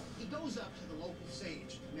 So he goes up to the local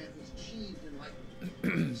sage, a man who's achieved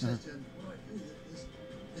enlightenment. He says to him, "Boy,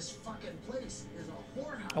 this fucking place is a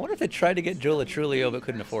whorehouse." I wonder if they tried to get Joe Latrulio but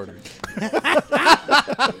couldn't afford him.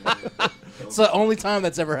 It's the only time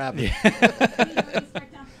that's ever happened.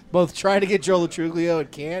 Both try to get Joe Latrulio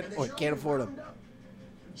and can't, or can't afford him.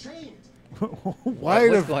 Why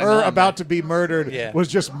What's of going her on, about man? to be murdered Yeah. was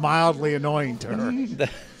just mildly annoying to her.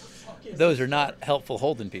 Those are not helpful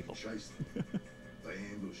Holden people. They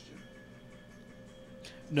ambushed you.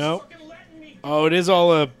 No. Oh, it is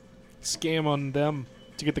all a scam on them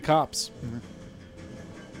to get the cops.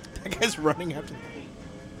 That guy's running after them.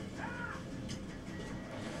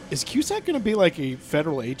 Is Cusack going to be like a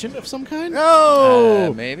federal agent of some kind?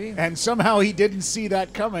 No! Maybe. And somehow he didn't see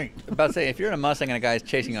that coming. I'm about to say, if you're in a Mustang and a guy's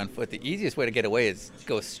chasing on foot, the easiest way to get away is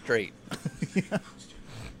go straight.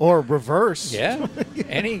 Or reverse. Yeah.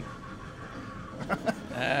 Any.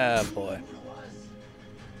 Ah, boy.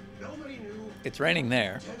 It's raining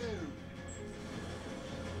there.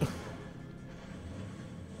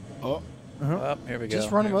 Oh. Oh, here we go.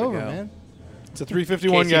 Just run him Here we over, go. man. It's a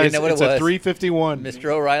 351, Casey didn't guys. know what it It's a was. 351. Mr.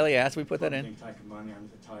 O'Reilly asked we put that in. Take money under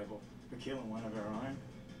the table for killing one of our own.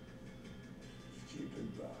 Stupid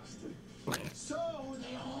bastard. So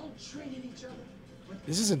they all treated each other.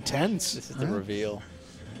 This is intense. This is the reveal.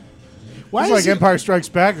 Why It's is like he- Empire Strikes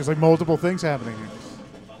Back. There's like multiple things happening here.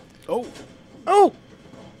 Oh. Oh!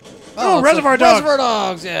 Oh, Oh, Reservoir so Dogs. Reservoir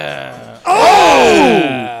Dogs, yeah.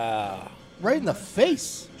 Ah. Right in the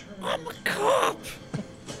face. I'm a cop.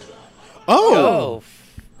 Oh. Oh.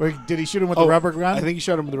 Wait, did he shoot him with the rubber gun? I think he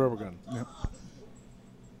shot him with the rubber gun. Yep.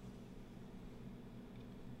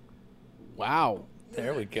 Wow.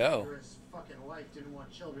 There we go. His fucking wife didn't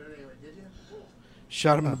want children anyway, did you?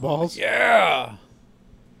 Shot him in the balls. Yeah.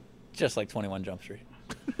 Just like 21 Jump Street.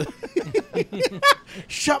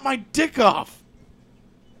 Shot my dick off.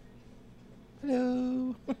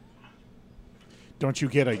 Hello. Don't you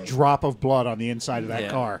get a drop of blood on the inside of that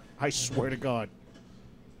Yeah. car. I swear to God.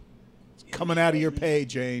 It's coming out of your pay,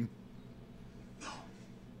 Jane. I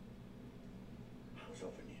was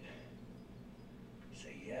hoping you'd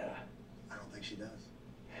say yeah. I don't think she does.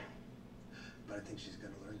 But I think she's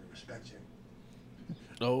going to learn to respect you.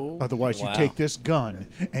 Oh. Otherwise, Wow. you take this gun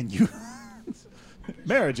and you...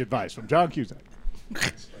 Marriage advice from John Cusack.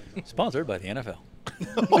 Sponsored by the NFL.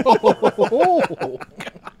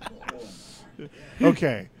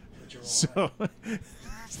 Okay. So,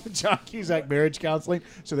 it's the John Cusack marriage counseling.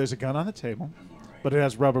 So there's a gun on the table, but it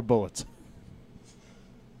has rubber bullets.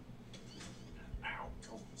 Ow.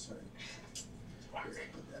 Oh, sorry.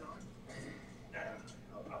 Put that on.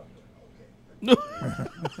 I'll do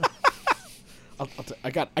it.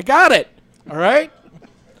 Okay. I got it. All right.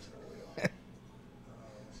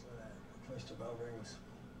 Place to bell rings.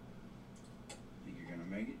 Think you're gonna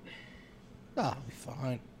make it? Oh, I'll be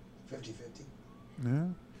fine. 50-50. Yeah.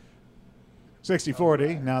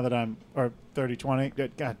 60-40, now that I'm... Or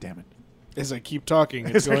 30-20. God damn it. As I keep talking,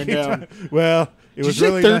 it's going down. Well, it Did was you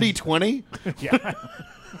really say 30-20? Yeah.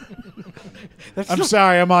 That's I'm not-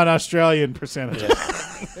 sorry, I'm on Australian percentages.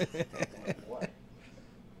 What?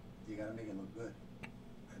 You gotta make it look good.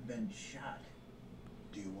 I've been shot.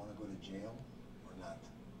 Do you want to go to jail or not?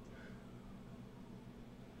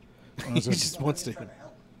 He just wants to.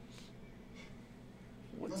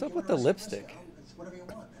 What's up with the lipstick? It's whatever you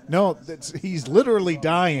want, man. No, he's literally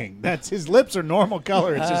dying. That's his lips are normal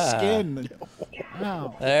color. It's his Ah. skin.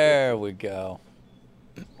 Wow. There we go.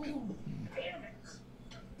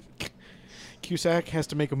 Cusack has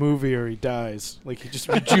to make a movie or he dies. Like, he just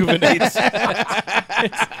rejuvenates.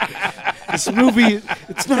 This movie,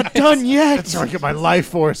 it's not done yet. That's how I get my life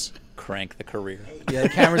force. Crank the career. Yeah, the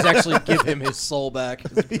cameras actually give him his soul back.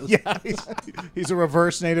 Yeah, he's a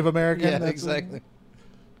reverse Native American. Yeah, That's- exactly.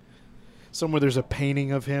 Somewhere there's a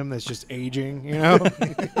painting of him that's just aging, you know?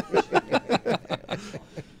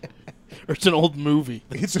 Or it's an old movie.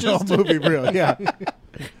 It's an old movie, real. Yeah.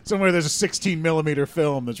 Somewhere there's a 16 millimeter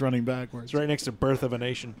film that's running backwards. It's right next to Birth of a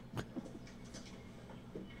Nation.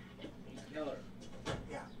 Miller.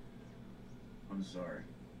 Yeah. I'm sorry.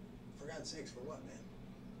 For God's sakes, for what, man?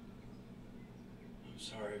 I'm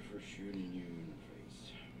sorry for shooting you in the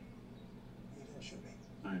face. You didn't shoot me.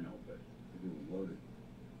 I know, but if it was loaded,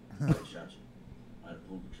 I shot you. I'd have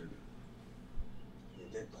pulled the trigger. You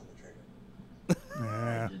did pull the trigger.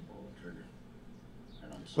 Yeah. I did pull the trigger.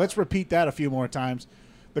 And I'm sorry. Let's repeat that a few more times.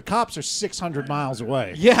 The cops are 600 miles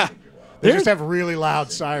away. Yeah. They just have really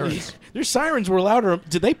loud sirens. Their sirens were louder.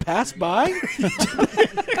 Did they pass by? We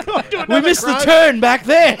another missed the crime? turn back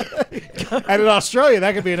there. And in Australia,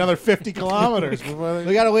 that could be another 50 kilometers. before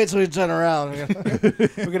We gotta wait till we turn around. We're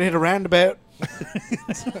going to hit a roundabout.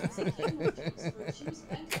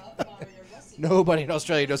 Nobody in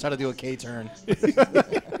Australia knows how to do a K-turn.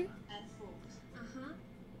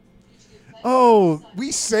 Oh,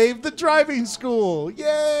 we saved the driving school.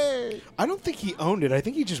 Yay! I don't think he owned it. I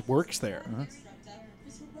think he just works there.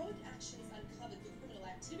 His heroic actions uncovered the criminal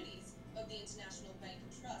activities of the International Bank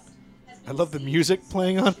and Trust has been I love the music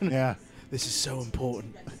playing on it. Yeah. This is so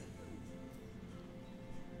important. In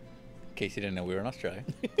case you didn't know, we were in Australia.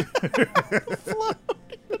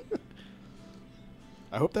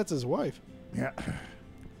 I hope that's his wife. Yeah.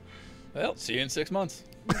 Well, see you in 6 months.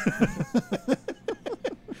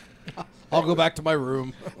 I'll go back to my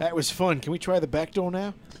room. That was fun. Can we try the back door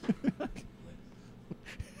now?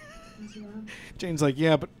 Jane's like,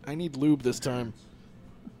 yeah, but I need lube this time.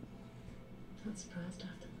 Not surprised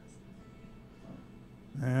after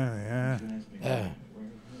this. Yeah.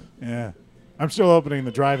 Yeah. I'm still opening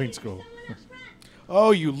the driving school.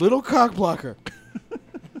 Oh, you little cock blocker.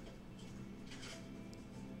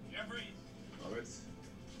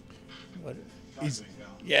 He's,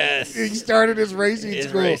 Yes. he started his racing His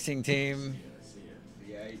school. racing team.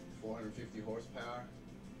 V8, 450 horsepower,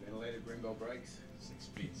 ventilated Brembo brakes, 6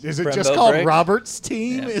 speeds. Is it Brembo just called brakes? Robert's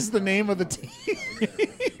team? Yeah. Is the name of the team?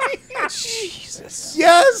 Jesus.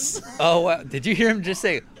 Yes. Oh, wow. Did you hear him just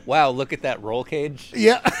say, wow, look at that roll cage?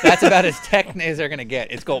 Yeah. That's about as technical as they're going to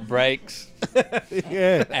get. It's got brakes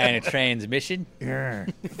Yeah. and a transmission. Yeah.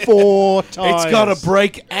 4 times. It's got a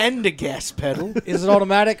brake and a gas pedal. Is it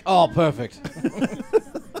automatic? Oh, perfect.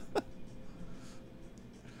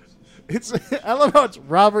 It's. I love how it's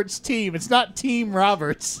Robert's team. It's not Team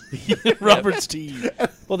Roberts. Robert's team.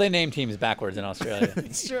 Well, they name teams backwards in Australia.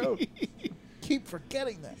 It's true. Keep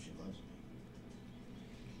forgetting that.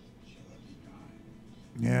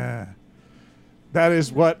 Yeah. That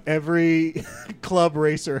is what every club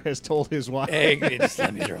racer has told his wife. Hey, just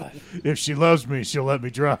let me drive. If she loves me, she'll let me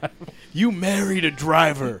drive. You married a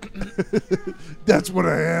driver. That's what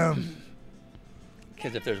I am.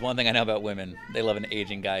 Because if there's one thing I know about women, they love an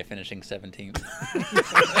aging guy finishing 17th.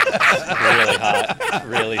 Really hot.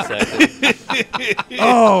 Really sexy.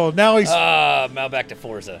 Oh, now he's Now back to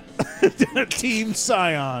Forza. Team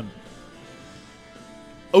Scion.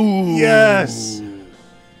 Ooh. Yes.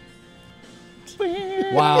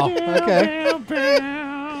 Wow. Okay.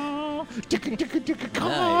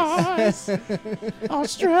 Nice.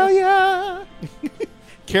 Australia.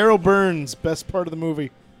 Carol Burns, best part of the movie.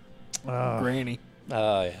 Oh. Granny.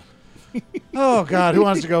 Oh, yeah. Oh, God. Who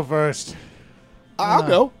wants to go first? I'll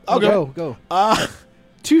go. I'll go. Go.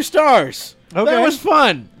 2 stars. Okay. That was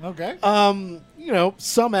fun. Okay. You know,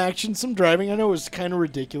 some action, some driving. I know it was kind of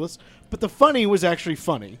ridiculous, but the funny was actually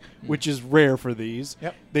funny, which is rare for these.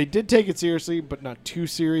 Yep. They did take it seriously, but not too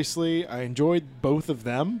seriously. I enjoyed both of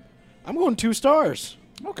them. I'm going 2 stars.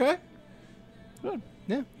 Okay.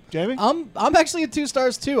 Yeah. Jamie? I'm actually at 2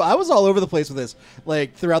 stars too. I was all over the place with this,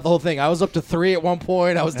 like throughout the whole thing. I was up to 3 at one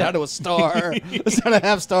point. I was down to a star. I was down to a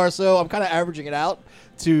half star. So I'm kind of averaging it out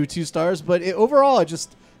to 2 stars. But overall,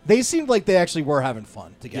 they seemed like they actually were having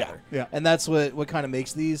fun together. Yeah. And that's what kind of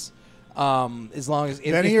makes these. As long as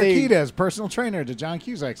Benny Urquidez, personal trainer to John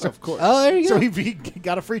Cusack, so, of course. Oh, there you go. So he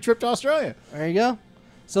got a free trip to Australia. There you go.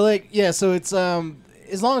 So so it's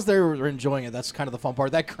as long as they were enjoying it, that's kind of the fun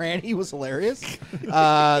part. That cranny was hilarious.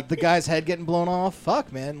 The guy's head getting blown off.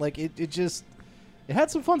 Fuck, man. Like it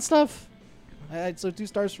had some fun stuff. So 2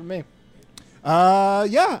 stars from me. You know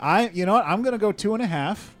what? I'm gonna go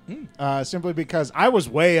 2.5. Simply because I was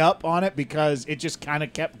way up on it because it just kind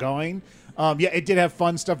of kept going. It did have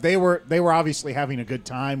fun stuff. They were obviously having a good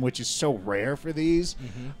time, which is so rare for these.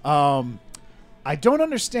 I don't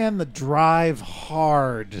understand the Drive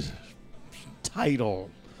Hard title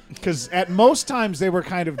because at most times they were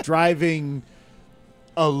kind of driving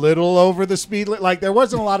a little over the speed limit. Like there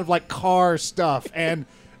wasn't a lot of like car stuff, and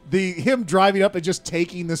him driving up and just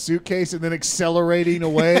taking the suitcase and then accelerating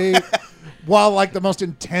away. While like the most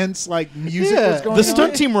intense like music was going on. The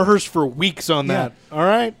stunt team rehearsed for weeks on that. All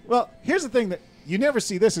right. Well, here's the thing that you never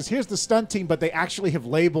see this is here's the stunt team, but they actually have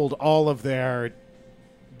labeled all of their.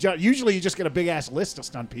 Usually, you just get a big ass list of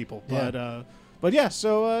stunt people, but yeah.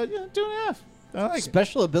 So 2.5. I like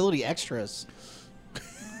Special ability extras.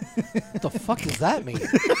 What the fuck does that mean?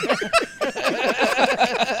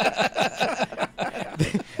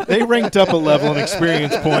 They ranked up a level in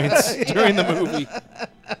experience points during the movie.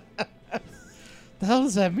 The hell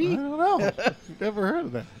does that mean? I don't know. Never heard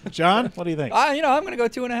of that. John, what do you think? I'm going to go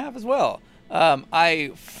 2.5 as well.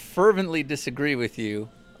 I fervently disagree with you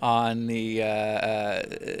on the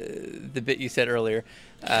bit you said earlier.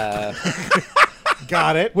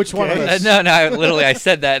 Got it. Which one of us? No, I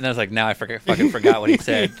said that, and I was like, now I fucking forgot what he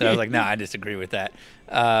said. And I was like, no, I disagree with that.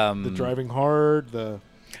 The driving hard,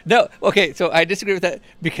 No, okay, so I disagree with that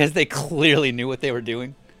because they clearly knew what they were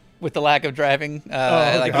doing with the lack of driving.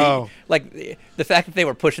 Like the fact that they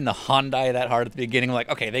were pushing the Hyundai that hard at the beginning, like,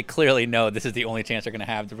 okay, they clearly know this is the only chance they're going to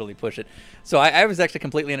have to really push it. So I was actually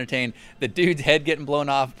completely entertained. The dude's head getting blown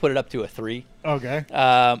off put it up to a 3. Okay.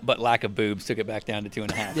 But lack of boobs took it back down to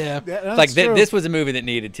 2.5. Yeah. That's like true. this was a movie that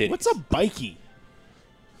needed titties. What's a bikey?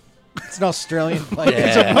 It's an Australian bike.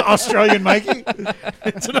 It's an Australian Mikey.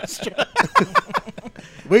 It's an Australian.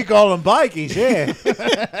 We call them bikies, yeah.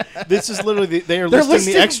 This is literally They're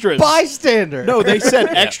listing the extras. Bystander. No, they said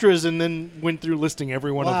extras and then went through listing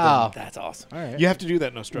every one of them. That's awesome. All right. You have to do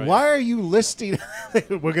that in Australia. Why are you listing?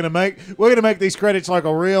 We're gonna make these credits like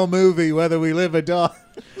a real movie, whether we live or die.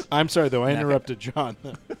 I'm sorry though, I interrupted John.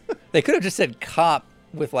 They could have just said cop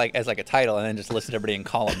with as a title and then just listed everybody in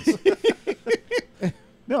columns.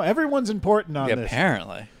 No, everyone's important on this.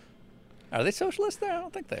 Apparently. Are they socialists there? I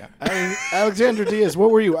don't think they are. Alexander Diaz, what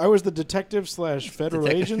were you? I was the detective/federal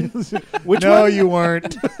agent. Which No, one? you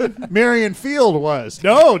weren't. Marion Field was.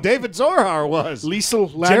 No, David Zorhar was. Liesl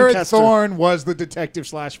Jared Lancaster. Thorne was the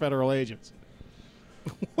detective/federal agent.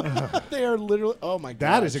 They are literally. Oh my god,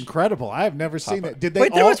 That is incredible. I have never seen that. Did they?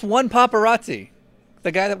 Wait, there was one paparazzi.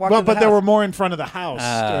 The guy that walked in the but there house. were more in front of the house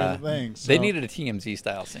during the thing. They so. needed a TMZ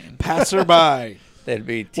style scene. passerby. That'd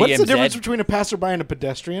be TMZ. What's the difference between a passerby and a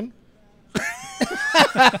pedestrian?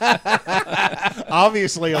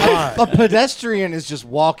 Obviously a lot. A pedestrian is just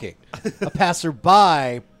walking. A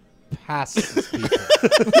passerby passes people.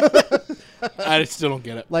 I still don't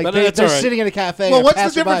get it. Like But they're that's all right. sitting in a cafe. Well, and a what's the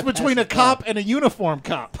passerby difference between a passes cop by. and a uniform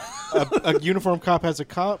cop? A uniform cop has a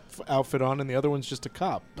cop outfit on, and the other one's just a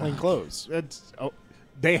cop, plain clothes.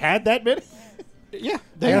 They had that many? Yeah,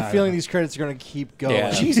 I have a feeling these credits are going to keep going.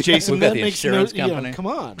 Yeah. Jeez, Jason, We've got that the makes no. insurance company. Come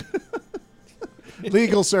on.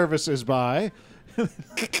 Legal services by.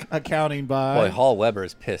 Accounting by. Boy, Hall Weber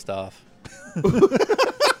is pissed off.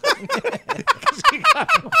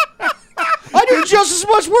 I do just as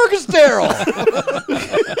much work as Daryl.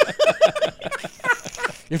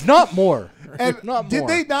 If not more. And If not did more.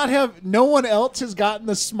 they not have? No one else has gotten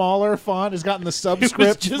the smaller font. Has gotten the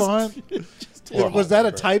subscript just- font. Poor Was Hall that a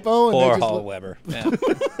Weber. typo? And they Poor just Hall look- Weber. Yeah.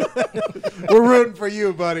 We're rooting for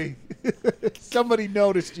you, buddy. Somebody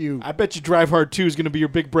noticed you. I bet you Drive Hard 2 is going to be your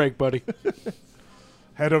big break, buddy.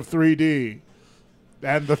 Head of 3D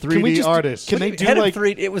and the 3D Can we just- artist. Can they do Head of like?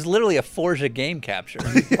 3, it was literally a Forza game capture.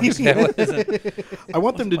 That wasn't- I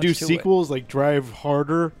want them to do much to it. sequels like Drive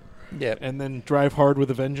Harder, yeah, and then Drive Hard with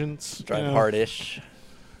a Vengeance. drive you know? hard-ish.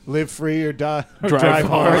 Live free or die. Or Drive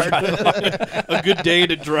hard. A good day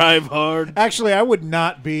to drive hard. Actually, I would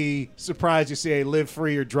not be surprised to see a live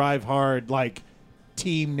free or drive hard like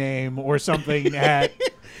team name or something at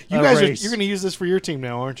You a guys race. you're going to use this for your team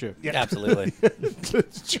now, aren't you? Yeah. Absolutely.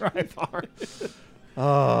 Drive hard.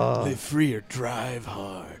 Oh. Live free or drive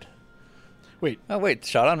hard. Wait. Oh wait,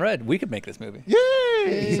 Shot on Red. We could make this movie.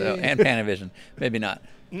 Yay! So and Panavision, maybe not.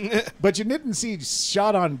 But you didn't see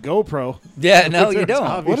Shot on GoPro. Yeah, no, you It's don't.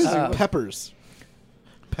 obvious. What is it? Peppers.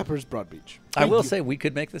 Peppers Broadbeach. I will say we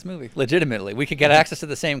could make this movie legitimately. We could get access to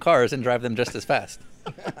the same cars and drive them just as fast.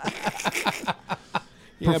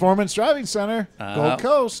 Performance Driving Center, Gold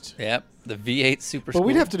Coast. Yep, the V8 Super. But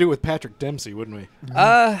we'd have to do it with Patrick Dempsey, wouldn't we?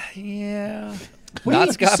 Yeah. Not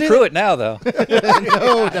you Scott said Pruitt now, though.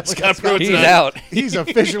 No, Scott Pruitt's He's not. out. he's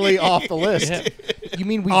officially off the list. You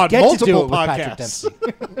mean we On get to do multiple it with Patrick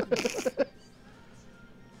podcasts. Dempsey?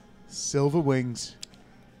 Silver Wings.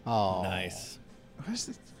 Oh, Nice. What is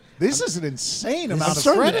this? This is an insane I'm amount of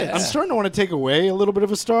starting, credits. I'm starting to want to take away a little bit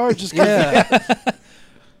of a star. Just 'cause- Yeah.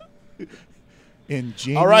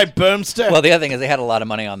 Ingenious. All right, Boomster. Well, the other thing is they had a lot of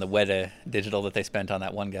money on the Weta digital that they spent on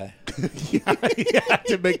that one guy. yeah,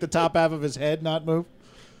 to make the top half of his head not move.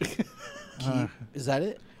 Is that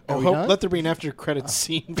it? Are Oh, we hope, done? let there be an after credits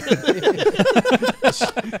scene.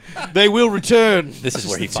 They will return. This is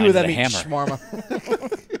where he Two finds of the them eat hammer.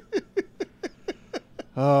 shawarma.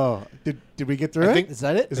 Oh, did we get through I it? think- Is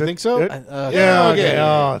that it? Is I it think so. good? Yeah, okay. okay.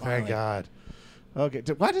 Oh, thank God. Okay.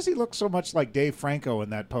 Why does he look so much like Dave Franco in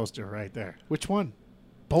that poster right there? Which one?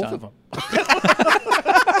 Both Tom. of them.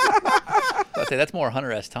 I'd say that's more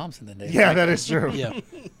Hunter S. Thompson than Dave. Yeah, Franco. that is true. Yeah.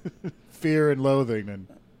 Fear and loathing and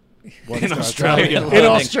In Australia. In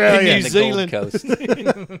Australia. In New Zealand. Gold Coast.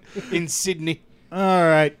 In Sydney. All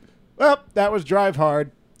right. Well, that was Drive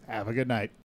Hard. Have a good night.